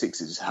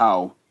characteristics is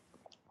how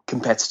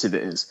competitive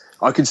it is.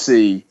 I could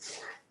see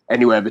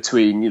anywhere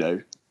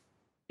between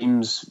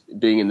teams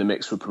being in the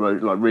mix for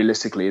promotion, like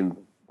realistically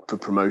for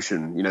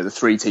promotion. The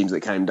 3 teams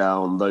that came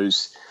down,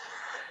 those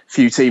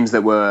few teams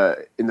that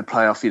were in the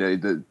playoff.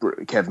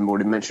 Kevin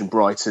already mentioned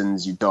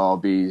Brighton's, your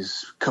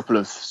Derbies, a couple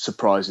of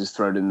surprises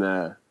thrown in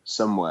there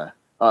somewhere.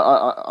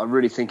 I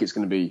really think it's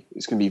going to be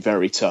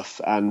very tough,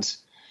 and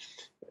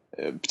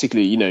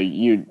particularly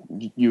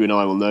you and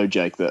I will know,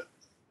 Jake, that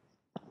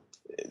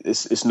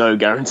it's no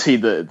guarantee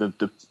that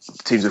the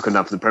teams that come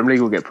down for the Premier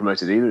League will get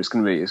promoted either. It's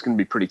going to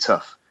be pretty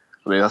tough.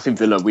 I mean, I think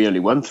Villa, we only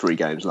won 3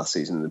 games last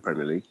season in the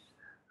Premier League,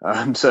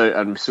 and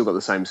we've still got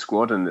the same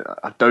squad. And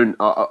I don't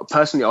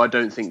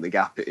think the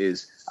gap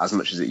is as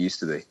much as it used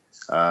to be.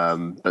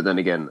 But then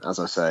again, as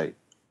I say,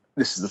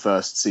 this is the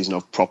first season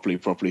I've properly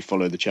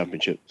followed the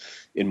Championship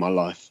in my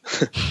life.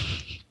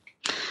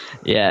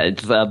 Yeah,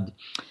 it's. I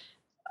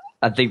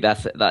think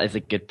that is a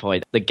good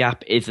point. The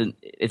gap isn't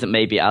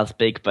maybe as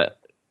big, but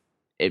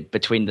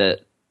between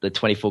the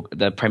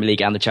Premier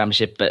League and the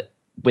Championship, but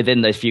within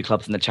those few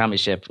clubs in the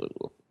Championship,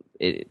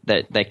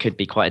 there could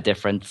be quite a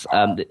difference.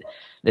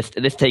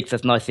 This takes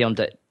us nicely on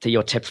to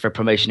your tips for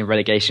promotion and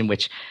relegation,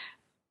 which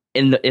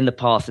in the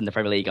past in the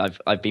Premier League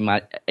I've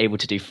been able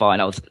to do fine.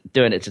 I was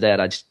doing it today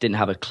and I just didn't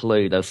have a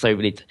clue. There were so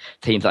many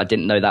teams that I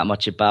didn't know that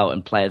much about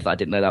and players that I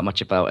didn't know that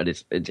much about, and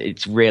it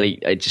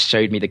just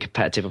showed me the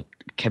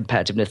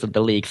competitiveness of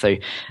the league. So,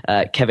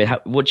 Kevin,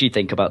 what do you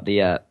think about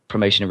the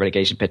promotion and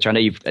relegation picture? I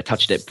know you've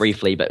touched it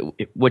briefly, but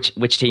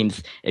which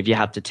teams, if you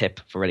had to tip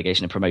for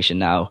relegation and promotion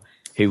now,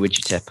 who would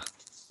you tip?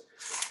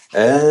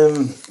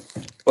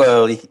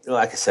 Well,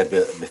 like I said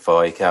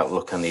before, you can't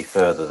look any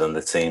further than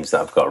the teams that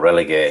have got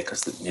relegated,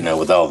 because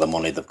with all the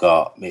money they've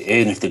got,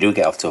 even if they do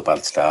get off to a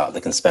bad start,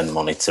 they can spend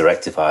money to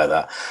rectify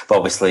that. But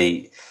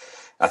obviously,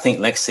 I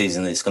think next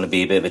season it's going to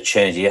be a bit of a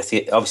change. You have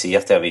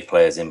to have your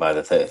players in by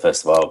the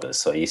 31st of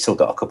August, so you still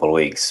got a couple of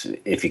weeks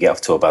if you get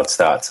off to a bad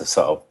start to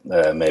sort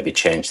of maybe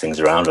change things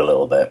around a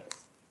little bit.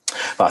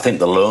 But I think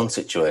the loan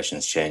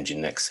situation's changing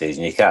next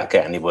season. You can't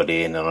get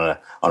anybody in on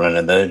an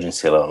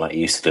emergency loan like you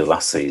used to do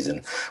last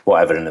season,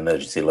 whatever an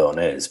emergency loan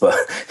is. But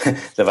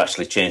they've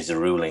actually changed the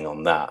ruling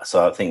on that,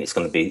 so I think it's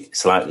going to be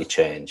slightly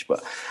changed.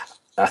 But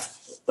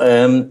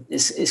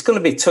it's going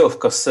to be tough,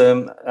 because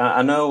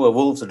I know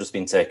Wolves have just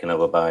been taken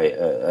over by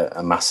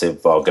a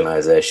massive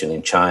organisation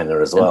in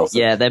China as well.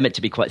 Yeah, they're meant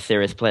to be quite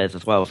serious players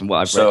as well, from what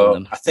I've read on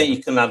them. I think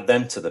you can add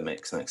them to the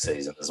mix next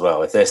season as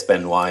well if they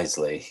spend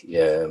wisely.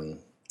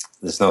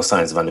 There's no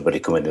signs of anybody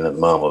coming in at the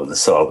moment.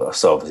 So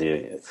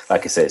obviously,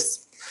 like I say,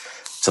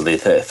 till the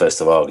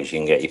 31st of August, you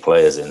can get your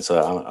players in.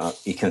 So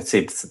you can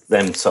see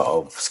them sort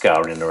of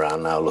scouring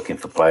around now, looking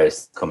for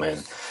players to come in,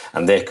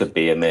 and they could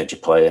be a major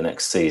player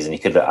next season. You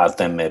could add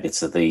them maybe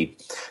to the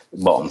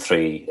bottom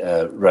three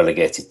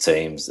relegated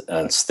teams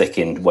and stick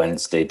in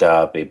Wednesday,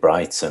 Derby,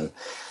 Brighton.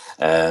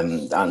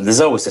 And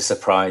there's always a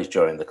surprise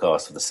during the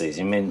course of the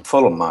season. I mean,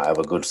 Fulham might have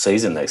a good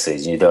season next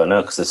season. You don't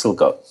know, because they've still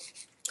got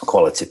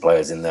quality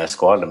players in their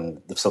squad. I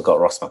mean, they've still got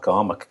Ross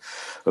McCormack,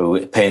 who,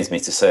 it pains me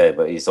to say,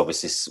 but he's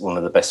obviously one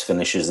of the best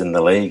finishers in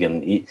the league.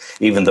 And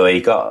even though he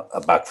got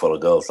a bag full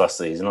of goals last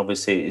season,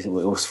 obviously it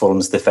was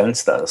Fulham's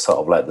defence that sort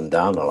of let them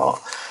down a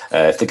lot.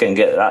 If they can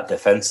get that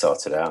defence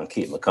sorted out and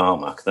keep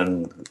McCormack,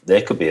 then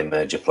they could be a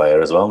major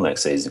player as well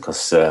next season,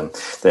 because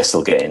they're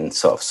still getting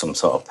some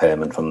sort of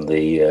payment from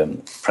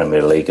the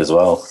Premier League as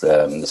well.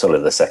 It's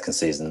only the second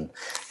season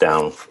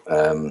down,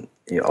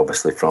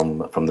 obviously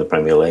from the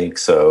Premier League.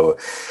 So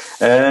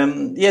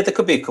there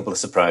could be a couple of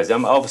surprises.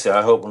 Obviously,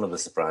 I hope one of the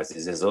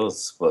surprises is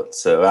us, but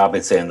I've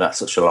been saying that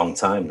such a long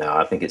time now.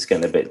 I think it's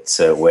getting a bit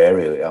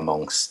wary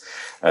amongst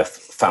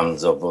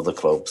fans of other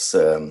clubs.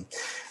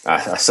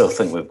 I still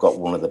think we've got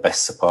one of the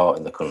best support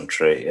in the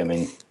country. I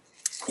mean,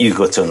 you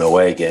go to an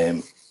away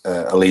game,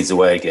 a Leeds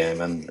away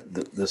game, and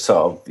the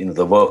sort of,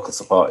 the local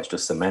support is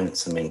just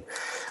immense. I mean,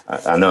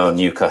 I know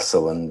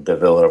Newcastle and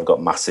Villa have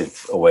got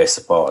massive away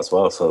support as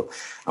well, so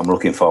I'm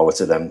looking forward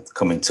to them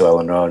coming to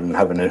Ellen Road and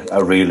having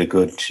a really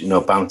good,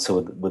 banter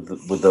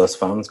with those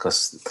fans,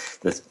 because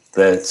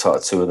they're sort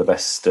of two of the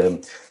best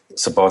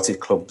supported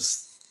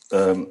clubs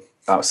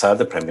outside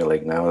the Premier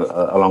League now,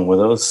 along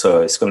with us.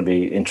 So it's going to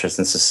be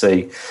interesting to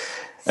see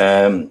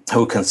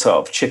who can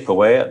sort of chip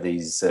away at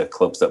these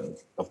clubs that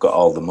have got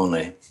all the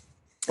money,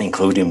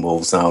 including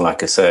Wolves now.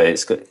 Like I say,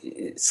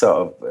 it's sort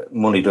of,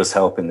 money does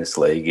help in this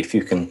league. If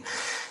you can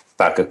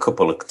bag a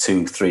couple of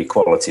 2-3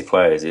 quality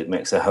players, it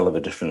makes a hell of a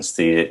difference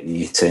to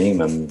your team,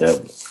 and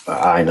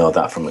I know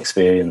that from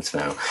experience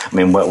now. I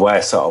mean,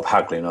 we're sort of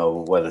haggling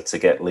over whether to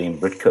get Liam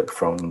Bridcup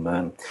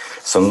from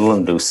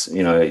Sunderland, who's,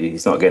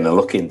 he's not getting a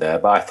look in there,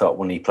 but I thought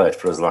when he played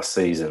for us last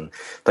season,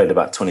 played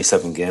about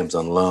 27 games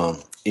on loan,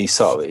 he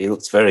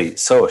looks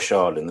so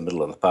assured in the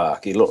middle of the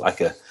park. He looked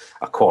like a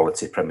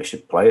quality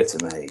Premiership player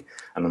to me,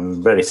 and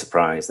I'm very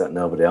surprised that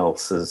nobody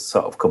else has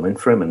sort of come in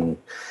for him.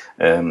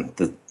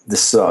 And the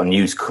sort of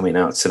news coming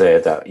out today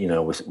that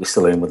we're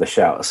still in with a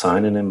shout of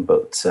signing him,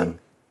 but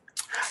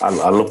I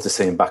love to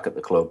see him back at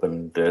the club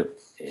and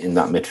in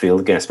that midfield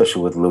again,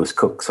 especially with Lewis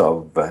Cook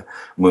sort of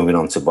moving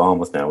on to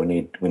Bournemouth now.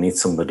 We need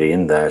somebody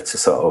in there to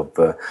sort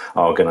of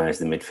organise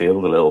the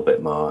midfield a little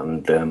bit more,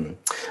 and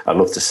I'd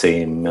love to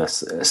see him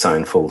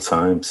sign full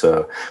time.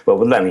 So,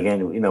 but then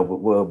again,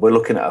 we're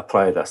looking at a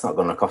player that's not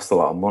going to cost a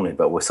lot of money,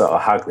 but we're sort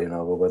of haggling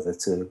over whether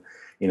to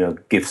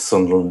give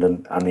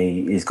Sunderland, and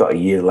he's got a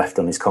year left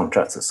on his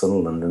contract at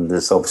Sunderland, and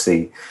there's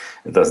obviously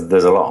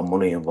there's a lot of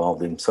money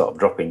involved in sort of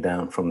dropping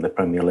down from the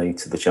Premier League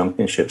to the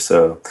Championship.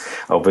 So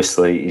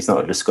obviously he's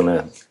not just going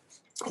to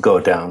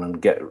go down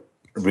and get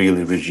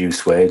really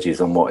reduced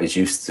wages on what he's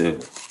used to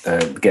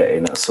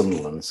getting at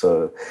Sunderland.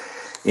 So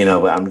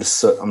but I'm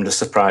just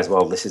surprised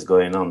while this is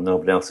going on,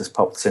 nobody else has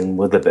popped in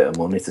with a bit of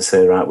money to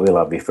say, right, we'll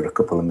have you for a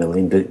couple of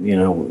million.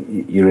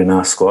 You're in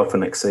our squad for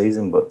next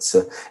season. But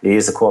he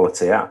is a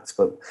quality act.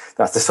 But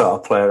that's the sort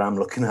of player I'm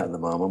looking at the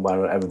moment,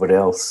 where everybody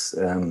else,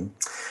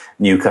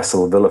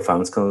 Newcastle Villa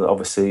fans, can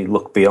obviously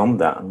look beyond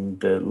that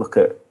and look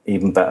at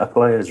even better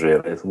players,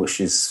 really,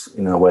 which is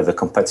where the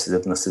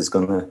competitiveness is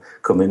going to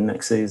come in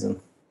next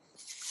season.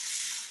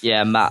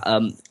 Yeah, Matt,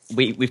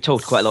 we've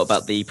talked quite a lot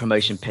about the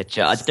promotion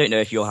picture. I don't know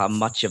if you'll have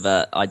much of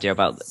an idea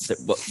about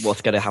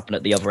what's going to happen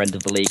at the other end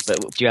of the league, but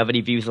do you have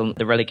any views on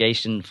the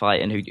relegation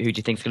fight, and who do you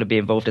think is going to be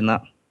involved in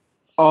that?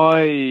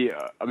 I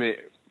mean,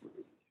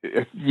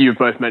 if you've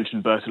both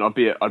mentioned Burton,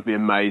 I'd be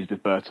amazed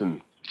if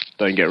Burton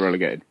don't get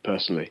relegated,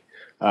 personally,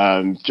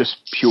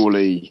 just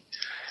purely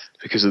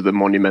because of the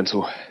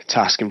monumental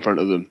task in front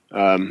of them.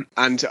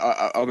 And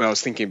I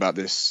was thinking about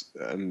this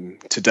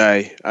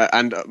today,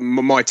 and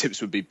my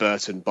tips would be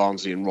Burton,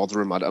 Barnsley and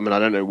Rotherham. I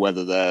don't know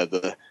whether they're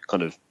the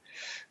kind of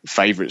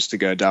favourites to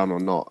go down or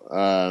not.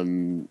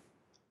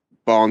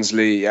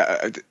 Barnsley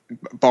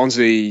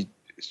is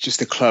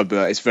just a club.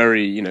 It's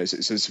very,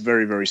 it's a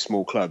very, very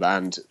small club,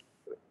 and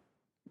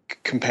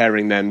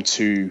comparing them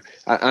to,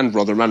 and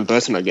Rotherham and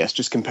Burton, I guess,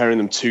 just comparing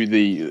them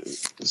to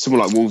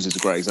someone like Wolves is a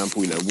great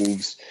example.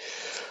 Wolves,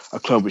 a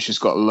club which has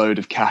got a load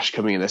of cash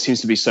coming in. There seems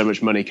to be so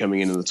much money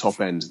coming in the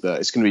top end that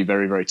it's going to be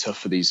very, very tough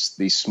for these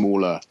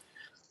smaller,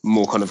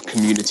 more kind of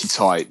community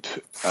type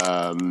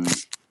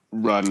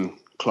run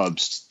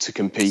clubs to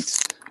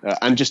compete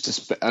and just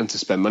to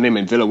spend money. I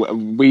mean, Villa,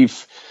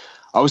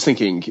 I was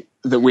thinking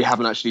that we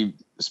haven't actually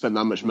spent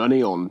that much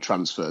money on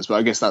transfers, but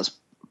I guess that's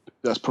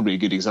probably a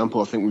good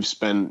example. I think we've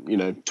spent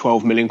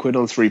 12 million quid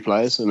on 3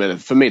 players. I mean,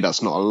 for me,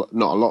 that's not a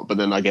lot. But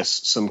then I guess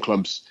some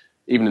clubs,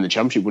 even in the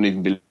Championship, wouldn't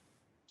even be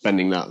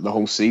spending that the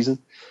whole season,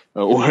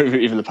 or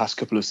even the past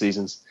couple of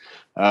seasons.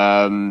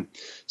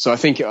 So I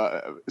think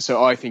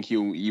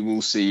you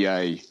will see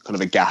a kind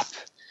of a gap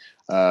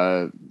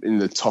in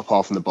the top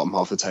half and the bottom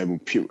half of the table,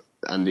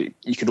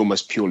 you could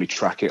almost purely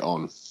track it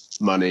on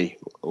money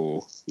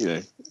or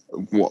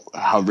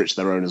how rich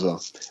their owners are.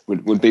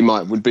 Would be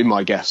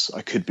my guess.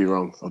 I could be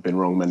wrong. I've been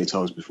wrong many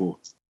times before.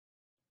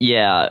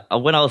 Yeah,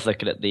 when I was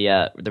looking at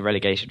the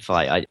relegation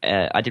fight,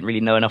 I didn't really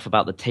know enough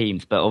about the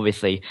teams, but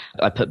obviously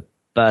I put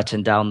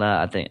Burton down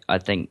there. I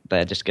think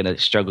they're just going to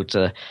struggle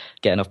to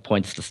get enough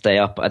points to stay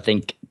up. I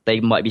think they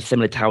might be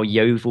similar to how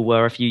Yeovil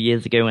were a few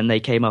years ago when they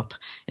came up.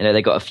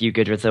 They got a few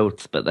good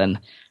results, but then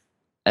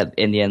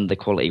in the end the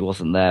quality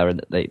wasn't there,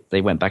 and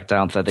they went back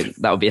down. So I think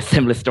that would be a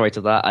similar story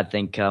to that. I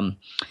think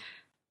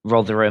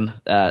Rotherham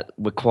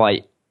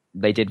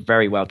they did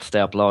very well to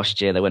stay up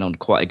last year. They went on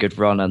quite a good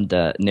run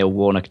under Neil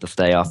Warnock to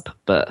stay up.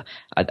 But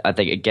I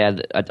think,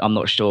 again, I'm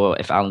not sure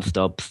if Alan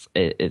Stubbs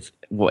is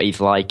what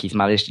he's like. He's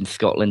managed in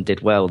Scotland,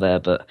 did well there,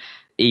 but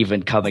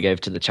even coming over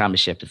to the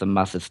Championship is a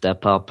massive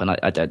step up, and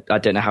I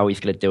don't know how he's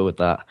going to deal with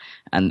that.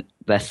 And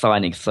their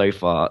signings so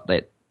far,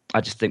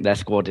 I just think their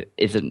squad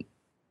isn't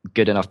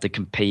good enough to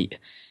compete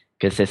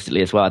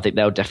consistently as well. I think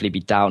they'll definitely be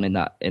down in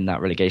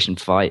that relegation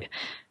fight.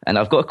 And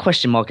I've got a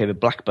question mark over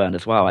Blackburn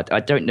as well. I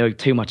don't know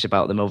too much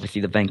about them. Obviously,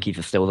 the Venkies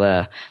are still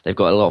there. They've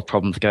got a lot of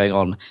problems going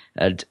on.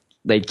 And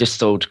they just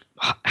sold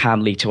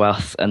Hanley to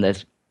us. And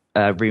there's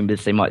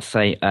rumours they might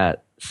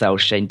sell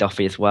Shane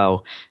Duffy as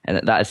well. And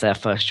that is their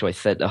first choice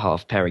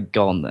centre-half pairing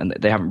gone. And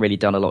they haven't really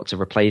done a lot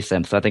to replace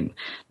them. So I think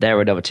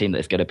they're another team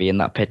that's going to be in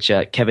that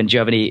picture. Kevin, do you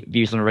have any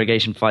views on the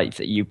relegation fights?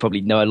 You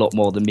probably know a lot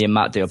more than me and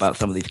Matt do about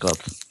some of these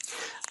clubs.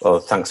 Well,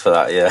 thanks for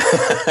that. Yeah,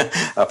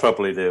 I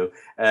probably do.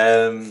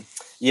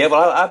 Yeah,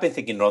 well, I've been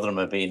thinking Rotherham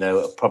have been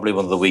probably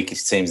one of the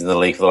weakest teams in the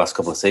league for the last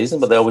couple of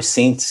seasons, but they always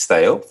seem to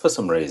stay up for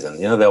some reason.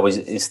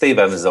 Steve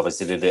Evans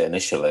obviously did it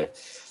initially.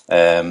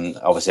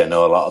 Obviously, I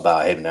know a lot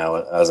about him now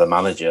as a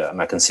manager,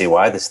 and I can see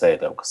why they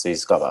stayed up, because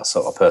he's got that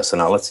sort of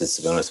personality,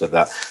 to be honest with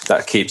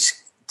that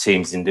keeps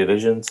teams in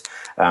divisions.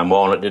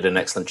 Warnock did an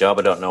excellent job.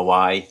 I don't know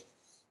why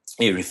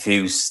he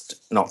refused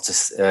not to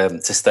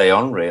stay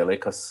on, really,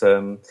 because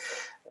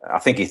I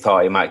think he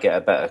thought he might get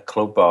a better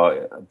club,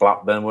 or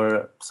Blackburn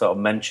were sort of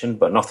mentioned,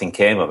 but nothing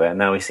came of it.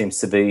 Now he seems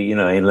to be, in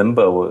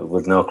limbo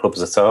with no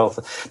clubs at all.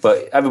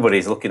 But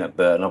everybody's looking at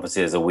Burton,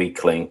 obviously, as a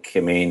weak link. I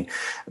mean,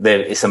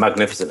 it's a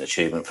magnificent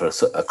achievement for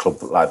a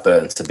club like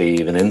Burton to be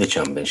even in the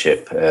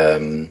Championship.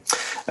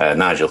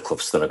 Nigel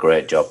Clough's done a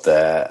great job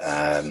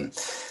there.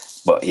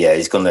 But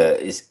yeah,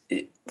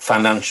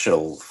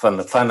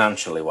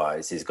 financially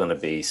wise, he's going to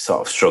be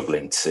sort of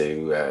struggling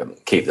to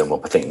keep them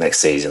up. I think next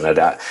season.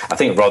 I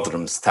think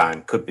Rotherham's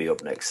time could be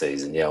up next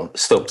season.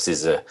 Stubbs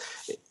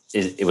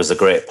he was a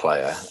great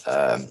player.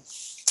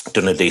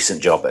 Done a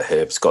decent job at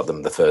Hibs. Got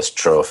them the first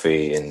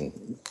trophy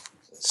in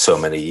so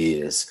many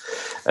years.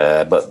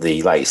 But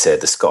like you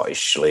said, the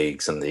Scottish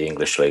leagues and the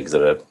English leagues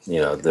they're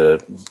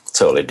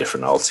totally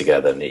different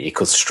altogether. And he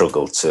could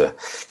struggle to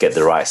get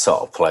the right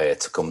sort of player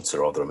to come to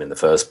Rotherham in the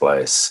first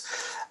place.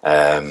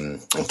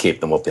 And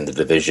keep them up in the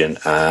division.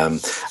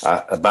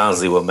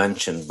 Barnsley were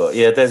mentioned, but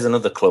yeah, there's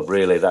another club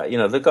really that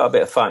they've got a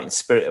bit of fighting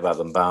spirit about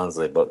them,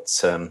 Barnsley. But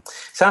it's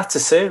hard to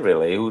say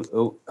really.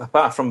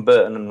 Apart from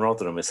Burton and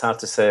Rotherham, it's hard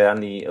to say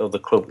any other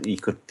club you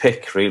could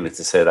pick really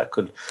to say that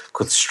could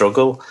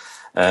struggle.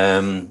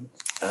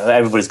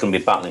 Everybody's going to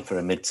be battling for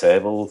a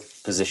mid-table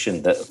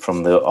position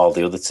from all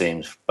the other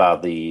teams,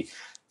 bar the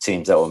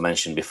teams that were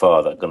mentioned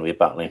before that are going to be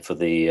battling for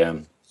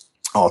the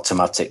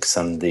automatics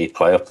and the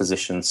playoff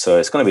position. So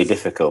it's going to be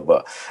difficult,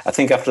 but I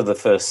think after the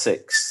first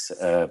 6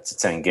 to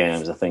 10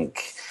 games, I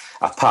think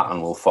a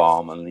pattern will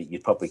form, and you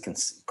probably could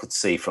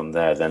see from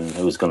there then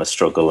who's going to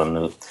struggle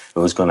and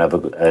who's going to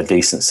have a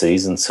decent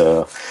season.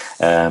 So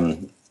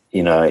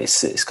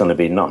it's going to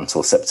be not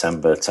until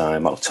September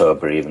time,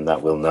 October even,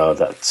 that we'll know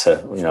that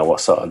what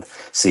sort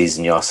of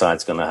season your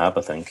side's going to have,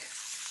 I think.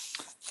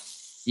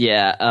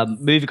 Yeah,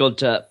 moving on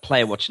to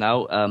Player Watch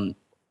now.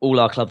 All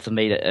our clubs have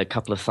made a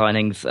couple of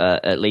signings,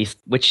 at least.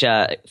 Which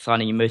signing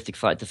are you most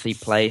excited to see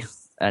play?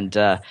 And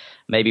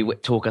maybe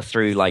talk us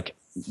through like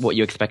what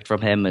you expect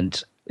from him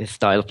and his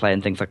style of play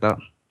and things like that.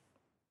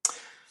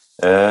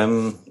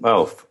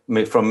 Well,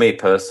 from me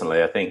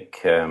personally, I think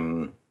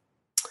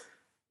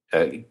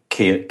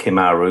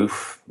Kemar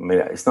Roof. I mean,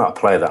 it's not a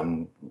player that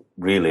I'm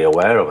really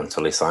aware of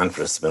until he signed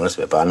for us, to be honest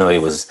with you. But I know he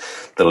was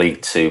the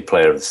League Two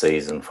Player of the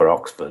Season for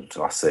Oxford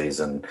last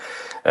season.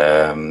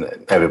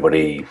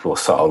 Everybody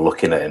was sort of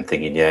looking at him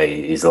thinking, yeah,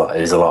 he's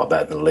a lot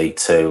better than League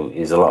Two.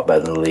 He's a lot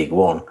better than League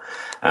One.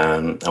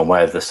 And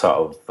where the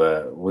sort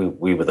of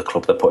we were the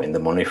club that put in the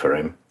money for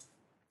him.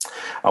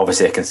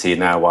 Obviously, I can see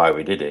now why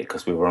we did it,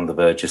 because we were on the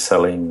verge of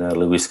selling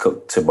Lewis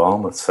Cook to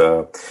Bournemouth.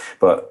 So,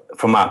 but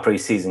from our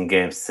pre-season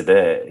games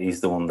today,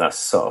 he's the one that's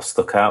sort of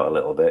stuck out a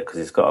little bit because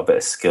he's got a bit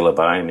of skill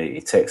about him. He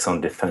takes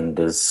on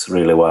defenders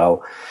really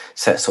well,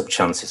 sets up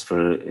chances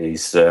for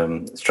his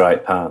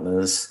strike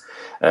partners.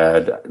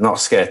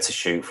 Not scared to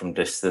shoot from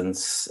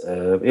distance.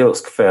 He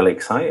looks fairly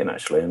exciting,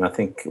 actually, and I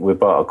think we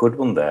bought a good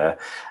one there.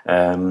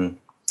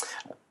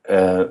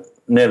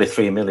 Nearly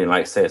 3 million,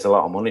 like I say, it's a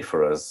lot of money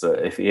for us.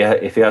 If he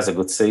has a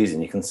good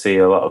season, you can see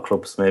a lot of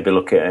clubs maybe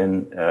look at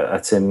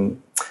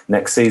him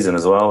next season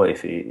as well.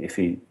 If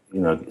he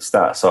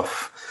starts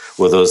off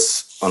with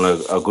us on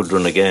a good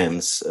run of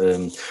games.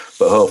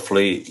 But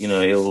hopefully,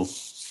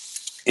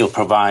 he'll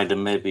provide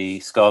and maybe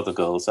score the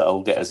goals that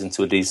will get us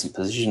into a decent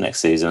position next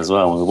season as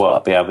well. We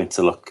won't be having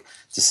to look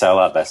to sell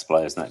our best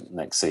players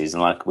next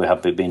season like we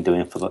have been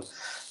doing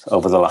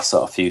over the last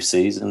sort of few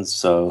seasons.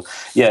 So,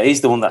 yeah,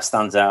 he's the one that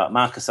stands out.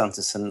 Marcus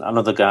Andersson,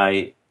 another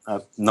guy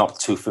I'm not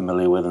too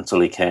familiar with until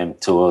he came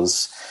to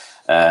us,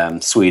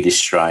 Swedish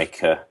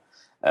striker.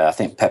 I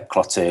think Pep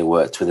Clotet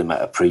worked with him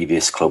at a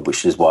previous club,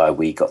 which is why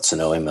we got to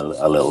know him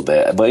a little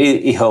bit. But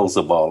he holds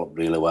the ball up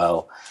really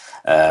well.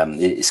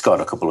 He scored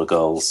a couple of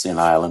goals in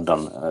Ireland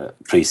on a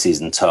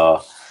pre-season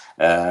tour.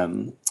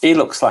 He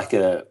looks like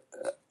a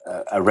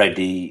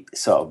ready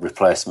sort of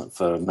replacement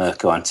for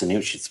Mirko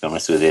Antonucci, to be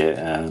honest with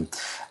you.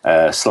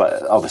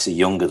 Obviously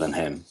younger than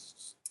him.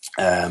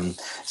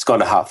 He's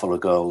got a hatful of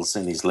goals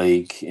in his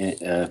league,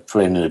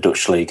 playing in the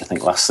Dutch league, I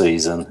think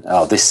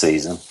this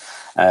season.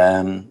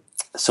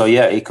 So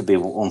yeah, he could be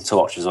one to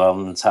watch as well.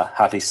 And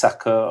Hadi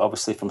Saka,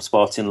 obviously from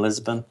Sporting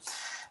Lisbon.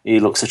 He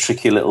looks a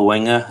tricky little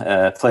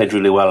winger. Played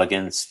really well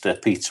against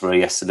Peterborough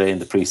yesterday in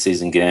the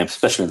pre-season game,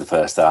 especially in the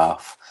first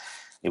half.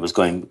 He was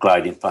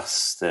gliding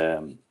past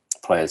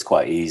players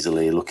quite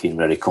easily, looking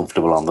very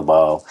comfortable on the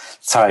ball.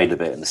 Tired a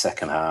bit in the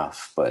second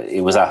half, but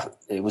it was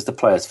the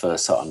players'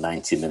 first sort of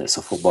 90 minutes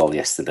of football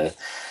yesterday.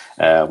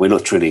 We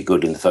looked really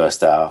good in the first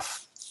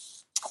half,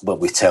 but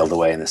we tailed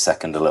away in the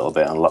second a little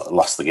bit and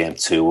lost the game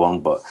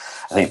 2-1. But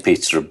I think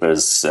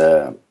Peterborough's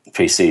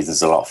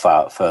pre-season's a lot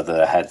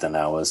further ahead than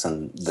ours,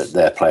 and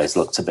their players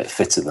looked a bit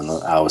fitter than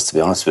ours, to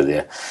be honest with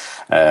you.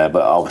 But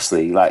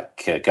obviously,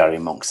 like Gary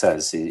Monk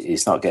says,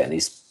 he's not getting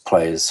his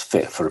players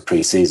fit for a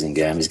pre-season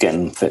game. He's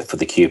getting them fit for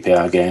the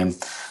QPR game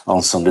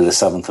on Sunday the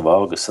 7th of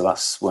August. So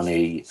that's when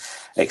he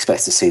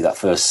expects to see that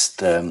first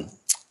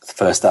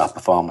half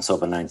performance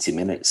over 90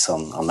 minutes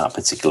on that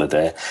particular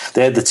day.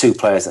 They're the two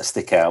players that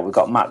stick out. We've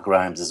got Matt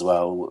Grimes as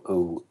well,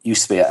 who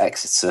used to be at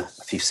Exeter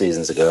a few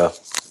seasons ago.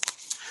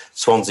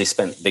 Swansea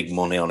spent big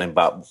money on him,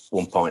 about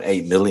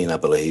 1.8 million, I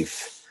believe.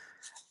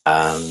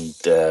 And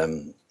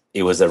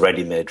he was a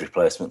ready-made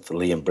replacement for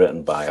Liam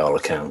Britton by all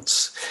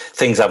accounts.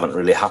 Things haven't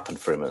really happened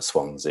for him at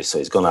Swansea, so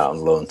he's gone out on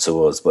loan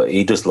to us, but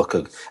he does look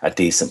a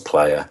decent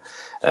player.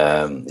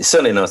 He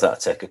certainly knows how to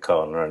take a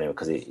corner anyway,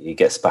 because he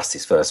gets past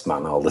his first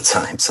man all the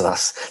time, so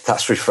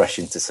that's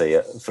refreshing to see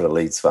for a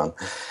Leeds fan.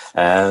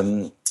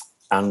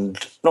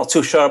 And not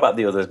too sure about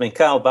the others. I mean,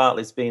 Kyle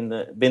Bartley's been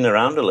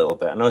around a little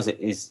bit. I know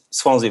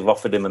Swansea have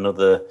offered him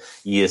another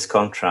year's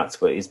contract,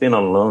 but he's been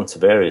on loan to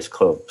various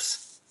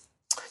clubs.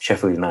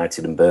 Sheffield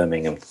United and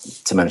Birmingham,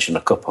 to mention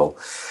a couple.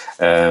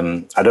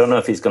 I don't know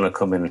if he's going to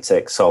come in and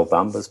take Sol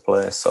Bamba's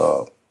place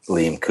or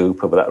Liam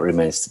Cooper, but that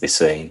remains to be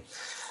seen.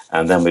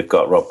 And then we've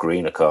got Rob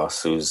Green, of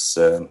course, who's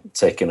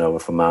taking over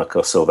from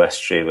Marco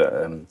Silvestri.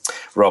 But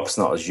Rob's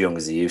not as young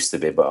as he used to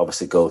be, but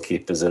obviously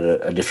goalkeepers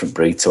are a different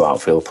breed to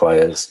outfield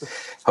players.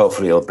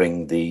 Hopefully he'll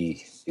bring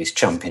his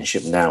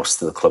championship nous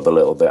to the club a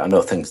little bit. I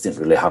know things didn't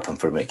really happen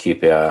for him at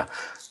QPR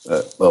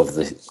over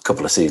the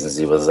couple of seasons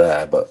he was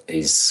there, but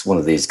he's one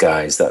of these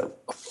guys that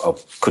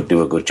could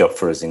do a good job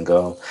for us in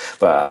goal.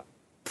 But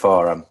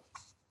I'm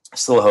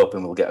still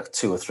hoping we'll get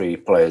 2 or 3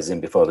 players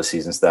in before the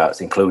season starts,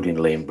 including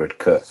Liam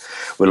Bridcut.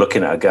 We're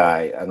looking at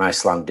an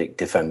Icelandic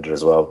defender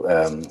as well,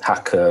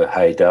 Hake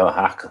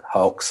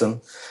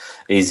Hauksson.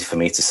 Easy for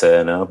me to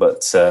say now,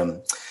 but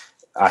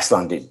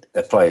Icelandic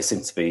players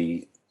seem to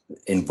be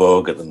in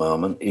vogue at the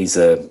moment. He's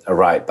a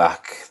right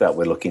back that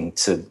we're looking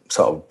to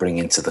sort of bring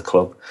into the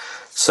club.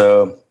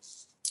 So,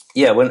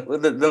 yeah,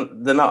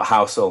 they're not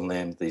household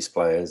names, these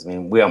players. I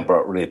mean, we haven't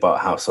really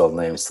brought household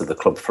names to the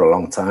club for a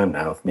long time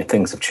now. I mean,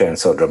 things have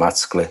changed so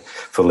dramatically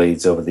for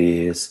Leeds over the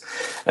years.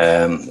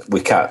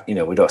 We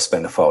don't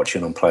spend a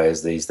fortune on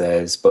players these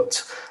days,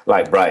 but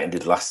like Brighton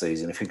did last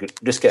season, if you could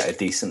just get a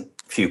decent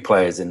few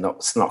players in,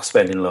 not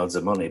spending loads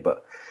of money,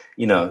 but,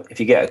 if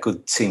you get a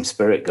good team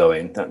spirit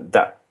going,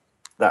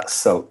 that's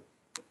so...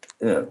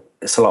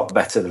 it's a lot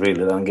better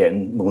really than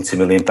getting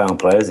multi-million-pound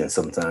players in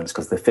sometimes,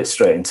 because they fit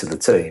straight into the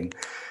team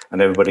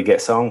and everybody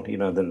gets on.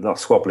 They're not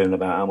squabbling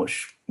about how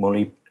much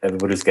money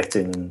everybody's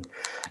getting. And,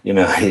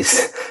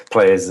 his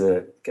players,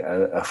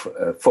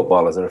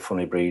 footballers are a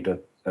funny breed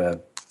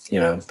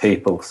of,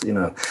 people.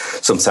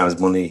 Sometimes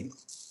money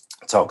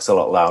talks a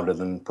lot louder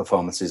than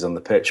performances on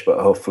the pitch, but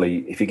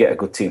hopefully if you get a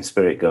good team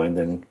spirit going,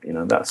 then,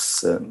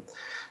 that's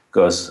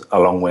goes a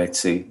long way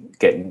to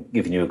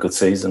giving you a good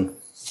season.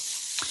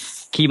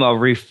 Kemar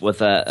Roofe was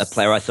a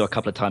player I saw a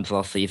couple of times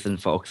last season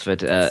for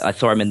Oxford. I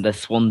saw him in the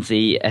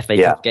Swansea FA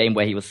Cup game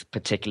where he was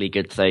particularly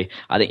good. So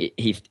I think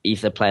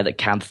he's a player that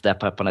can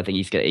step up, and I think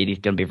he's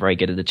going to be very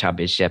good in the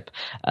Championship.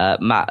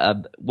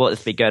 Matt, what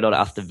has been going on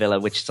at Aston Villa?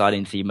 Which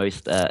signings are you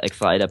most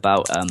excited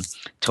about?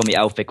 Tommy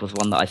Elphick was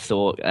one that I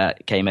saw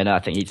came in. I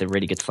think he's a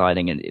really good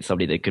signing and it's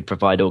somebody that could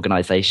provide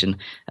organisation.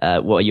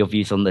 What are your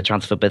views on the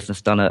transfer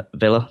business done at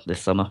Villa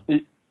this summer?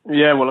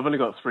 Yeah, well, I've only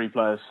got 3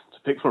 players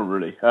pick from,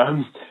 really.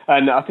 And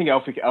I think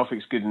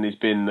Elphick's good, and he's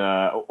been...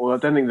 I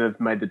don't think they've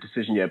made the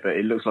decision yet, but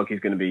it looks like he's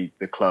going to be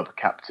the club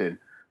captain.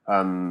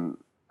 And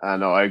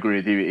And I agree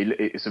with you.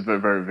 It's a very,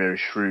 very, very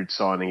shrewd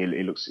signing.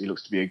 He looks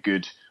to be a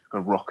good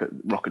kind of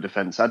rocket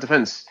defence. Our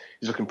defence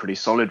is looking pretty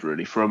solid,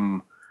 really,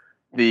 from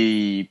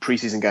the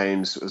preseason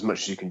games. As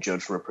much as you can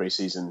judge from a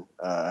preseason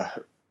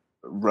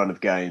run of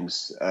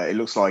games, it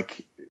looks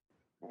like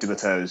Di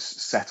Matteo's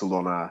settled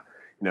on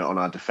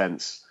our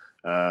defence,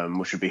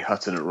 which would be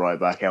Hutton at right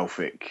back,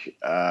 Elphick,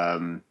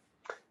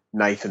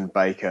 Nathan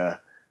Baker,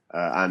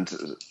 and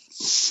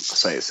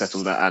say it's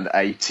settled, and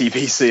a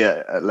TBC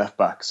at left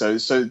back. So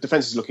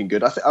defence is looking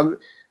good. I think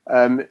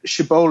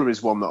Shibola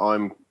is one that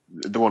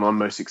I'm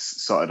most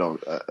excited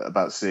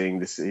about seeing.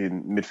 This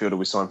in midfielder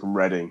we signed from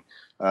Reading.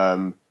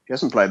 He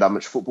hasn't played that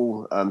much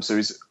football, so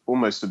he's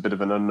almost a bit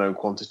of an unknown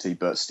quantity.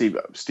 But Steve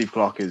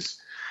Clarke is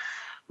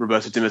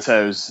Roberto Di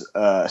Matteo's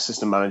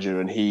assistant manager,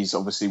 and he's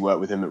obviously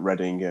worked with him at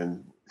Reading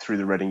and through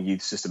the Reading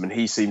youth system, and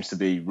he seems to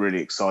be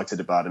really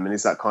excited about him. And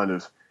is that kind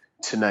of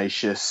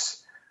tenacious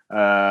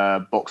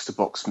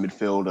box-to-box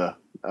midfielder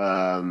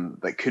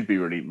that could be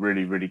really,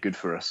 really, really good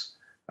for us.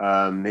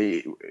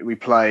 We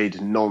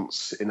played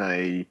Nantes in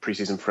a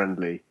pre-season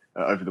friendly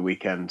over the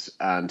weekend,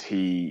 and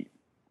he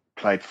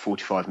played for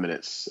 45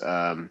 minutes.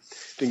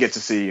 Didn't get to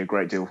see a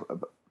great deal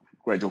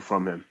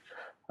from him.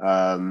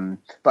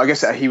 But I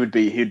guess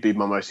he'd be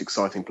my most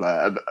exciting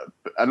player.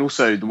 And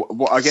also,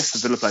 what I guess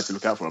the Villa player to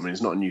look out for, I mean,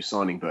 it's not a new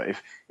signing, but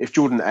if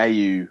Jordan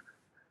Ayew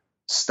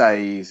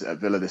stays at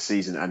Villa this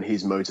season and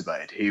he's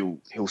motivated,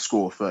 he'll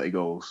score 30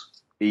 goals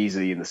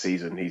easily in the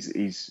season.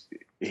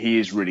 He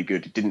is really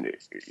good.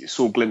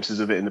 Saw glimpses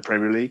of it in the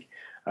Premier League,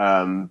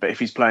 but if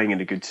he's playing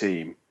in a good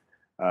team,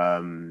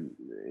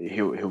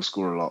 he'll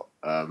score a lot.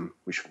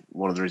 Which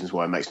one of the reasons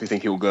why it makes me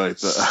think he'll go.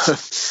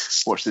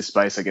 But watch this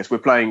space, I guess.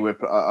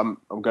 I'm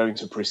going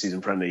to a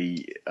pre-season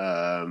friendly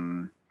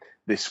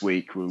this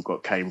week. We've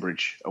got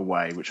Cambridge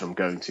away, which I'm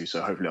going to,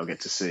 so hopefully I'll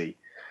get to see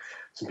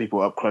some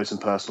people up close and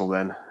personal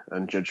then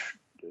and judge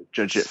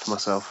it for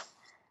myself.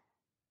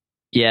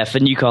 Yeah, for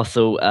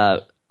Newcastle,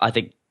 I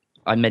think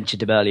I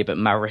mentioned him earlier, but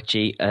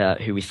Maurici,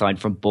 who we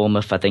signed from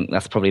Bournemouth, I think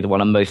that's probably the one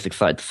I'm most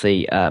excited to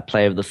see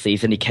player of the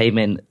season. He came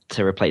in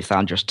to replace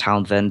Andros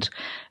Townsend.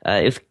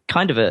 It was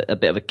kind of a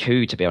bit of a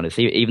coup, to be honest,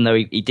 even though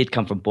he did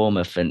come from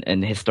Bournemouth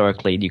and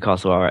historically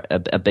Newcastle are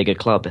a bigger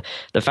club.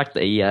 The fact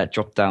that he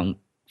dropped down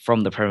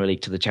from the Premier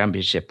League to the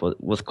Championship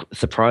was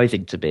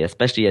surprising to me,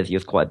 especially as he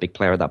was quite a big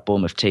player of that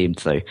Bournemouth team.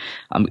 So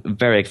I'm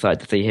very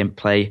excited to see him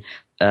play.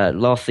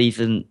 Last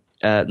season,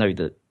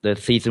 the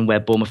season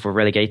where Bournemouth were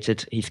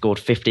relegated, he scored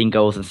 15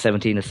 goals and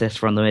 17 assists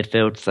from the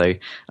midfield. So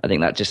I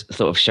think that just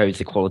sort of shows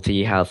the quality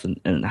he has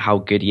and how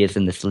good he is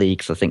in this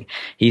league. So I think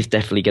he's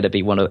definitely going to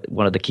be one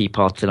of the key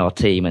parts in our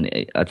team. And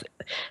I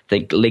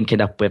think linking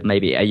up with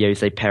maybe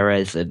Jose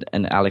Perez and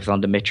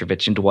Alexander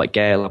Mitrovic and Dwight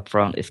Gale up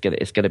front, it's going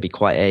to be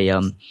quite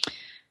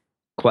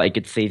a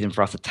good season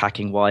for us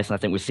attacking wise, and I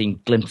think we've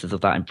seen glimpses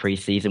of that in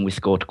pre-season. We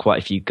scored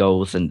quite a few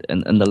goals, and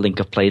the link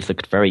of plays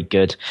looked very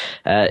good.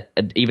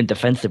 And even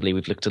defensively,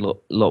 we've looked a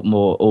lot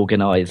more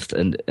organised,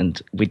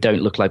 and we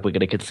don't look like we're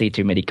going to concede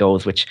too many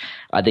goals, which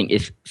I think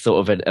is sort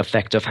of an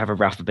effect of having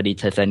Rafa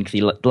Benitez in, because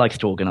he likes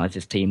to organise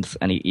his teams,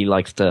 and he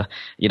likes to,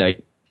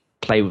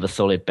 play with a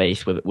solid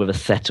base, with a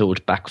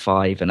settled back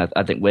five, and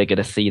I think we're going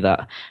to see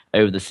that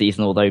over the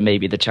season. Although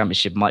maybe the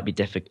Championship might be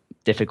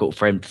difficult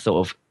for him to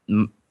sort of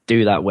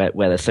do that, where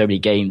there's so many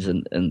games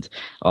and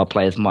our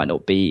players might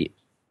not be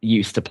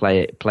used to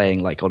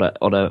playing like on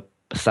a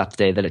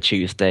Saturday then a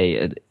Tuesday,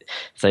 and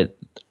so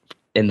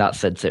in that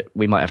sense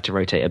we might have to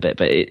rotate a bit,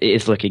 but it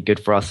is looking good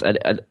for us.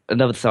 And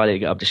another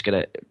signing I'm just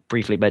going to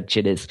briefly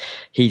mention is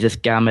Jesus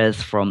Gamez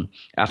from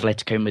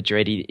Atletico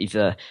Madrid. He's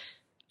a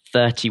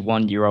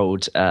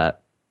 31-year-old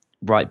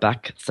right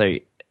back, so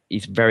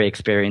he's very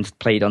experienced,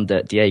 played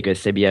under Diego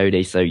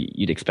Simeone, so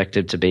you'd expect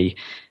him to be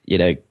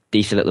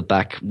decent at the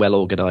back, well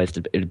organised,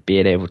 and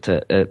being able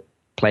to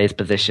play his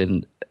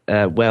position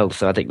well.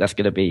 So I think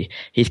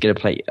he's going to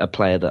play a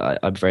player that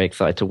I'm very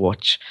excited to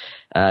watch.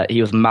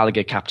 He was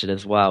Malaga captain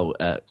as well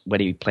when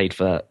he played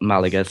for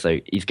Malaga, so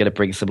he's going to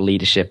bring some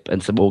leadership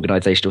and some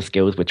organisational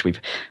skills, which we've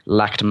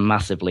lacked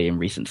massively in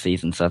recent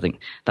seasons. So I think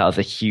that was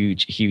a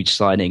huge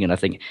signing, and I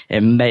think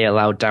it may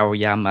allow Daryl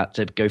Janmaat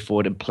to go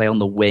forward and play on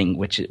the wing,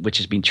 which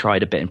has been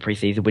tried a bit in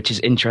pre-season, which is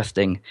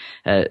interesting,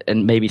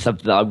 and maybe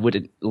something that I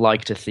wouldn't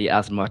like to see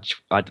as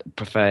much. I'd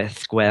prefer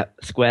square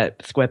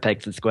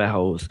pegs and square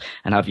holes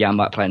and have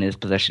Janmaat playing in his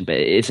possession, but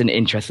it's an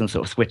interesting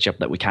sort of switch up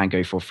that we can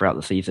go for throughout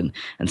the season,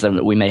 and something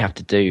that we may have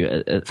to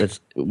do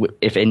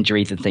if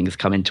injuries and things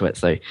come into it.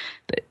 So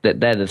they're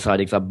the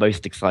signings I'm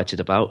most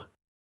excited about.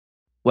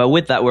 Well,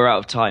 with that, we're out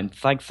of time.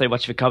 Thanks so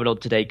much for coming on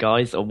today,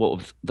 guys, on what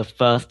was the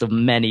first of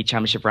many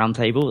Championship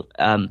Roundtable.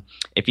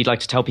 If you'd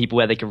like to tell people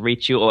where they can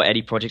reach you or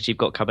any projects you've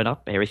got coming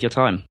up, here is your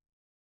time.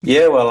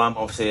 Yeah, well, I'm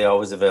obviously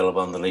always available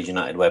on the Leeds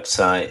United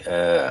website.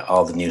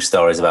 All the news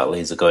stories about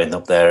Leeds are going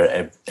up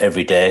there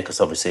every day,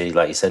 because obviously,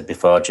 like you said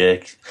before,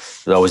 Jake,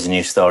 there's always a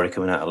new story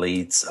coming out of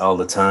Leeds all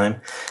the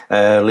time.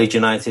 Leeds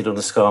United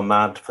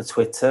 _mad for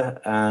Twitter,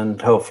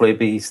 and hopefully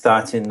be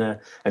starting a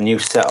new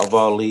set of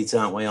all Leeds,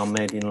 aren't we, on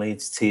Made in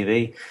Leeds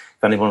TV.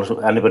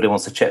 If anybody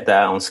wants to check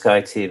that out on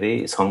Sky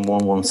TV, it's on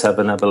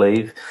 117, I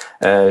believe,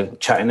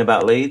 chatting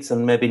about Leeds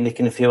and maybe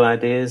nicking a few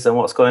ideas on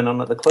what's going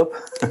on at the club.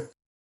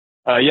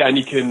 And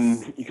you can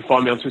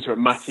find me on Twitter at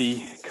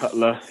Matty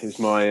Cutler is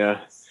my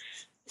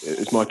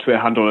Twitter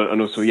handle,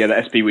 and also the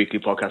SB Weekly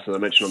podcast that I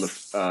mentioned on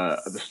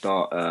at the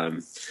start.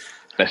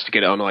 Best to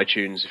get it on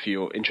iTunes if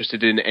you're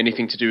interested in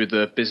anything to do with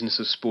the business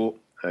of sport.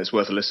 It's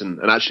worth a listen.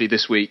 And actually,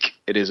 this week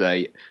it is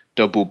a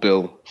double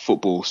bill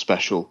football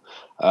special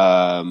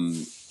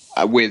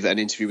with an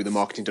interview with the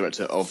marketing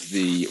director of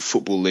the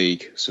Football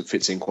League. So it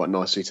fits in quite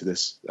nicely to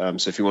this.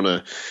 So if you want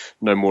to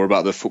know more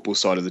about the football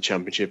side of the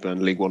Championship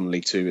and League One and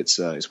League Two, it's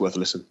worth a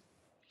listen.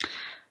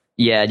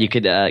 Yeah, you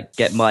could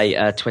get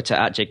my Twitter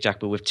at Jake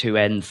Jackman with 2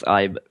 N's.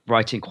 I'm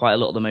writing quite a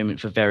lot at the moment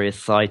for various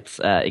sites,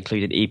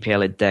 including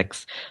EPL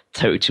Index,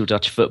 Total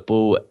Dutch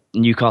Football,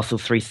 Newcastle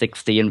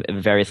 360, and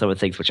various other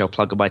things, which I'll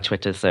plug on my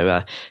Twitter.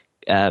 So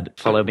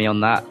follow me on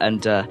that.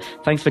 And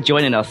thanks for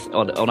joining us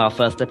on our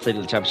first episode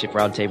of the Championship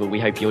Roundtable. We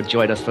hope you'll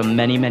join us for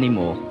many, many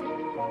more.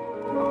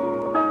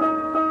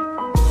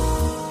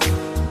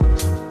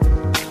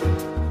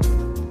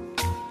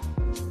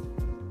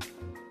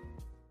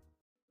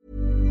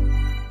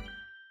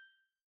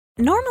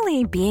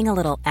 Normally, being a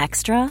little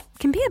extra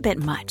can be a bit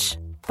much,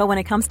 but when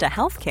it comes to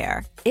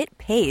healthcare, it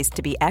pays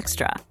to be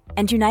extra.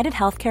 And United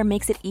Healthcare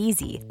makes it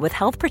easy with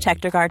Health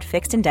Protector Guard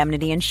fixed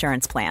indemnity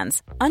insurance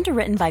plans.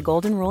 Underwritten by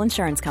Golden Rule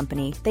Insurance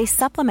Company, they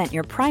supplement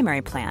your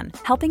primary plan,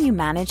 helping you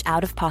manage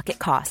out-of-pocket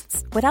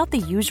costs without the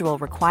usual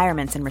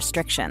requirements and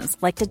restrictions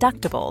like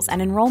deductibles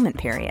and enrollment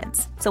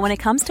periods. So when it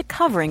comes to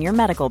covering your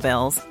medical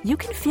bills, you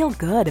can feel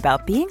good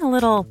about being a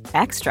little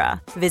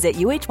extra. Visit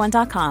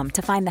uh1.com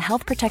to find the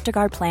Health Protector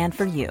Guard plan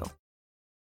for you.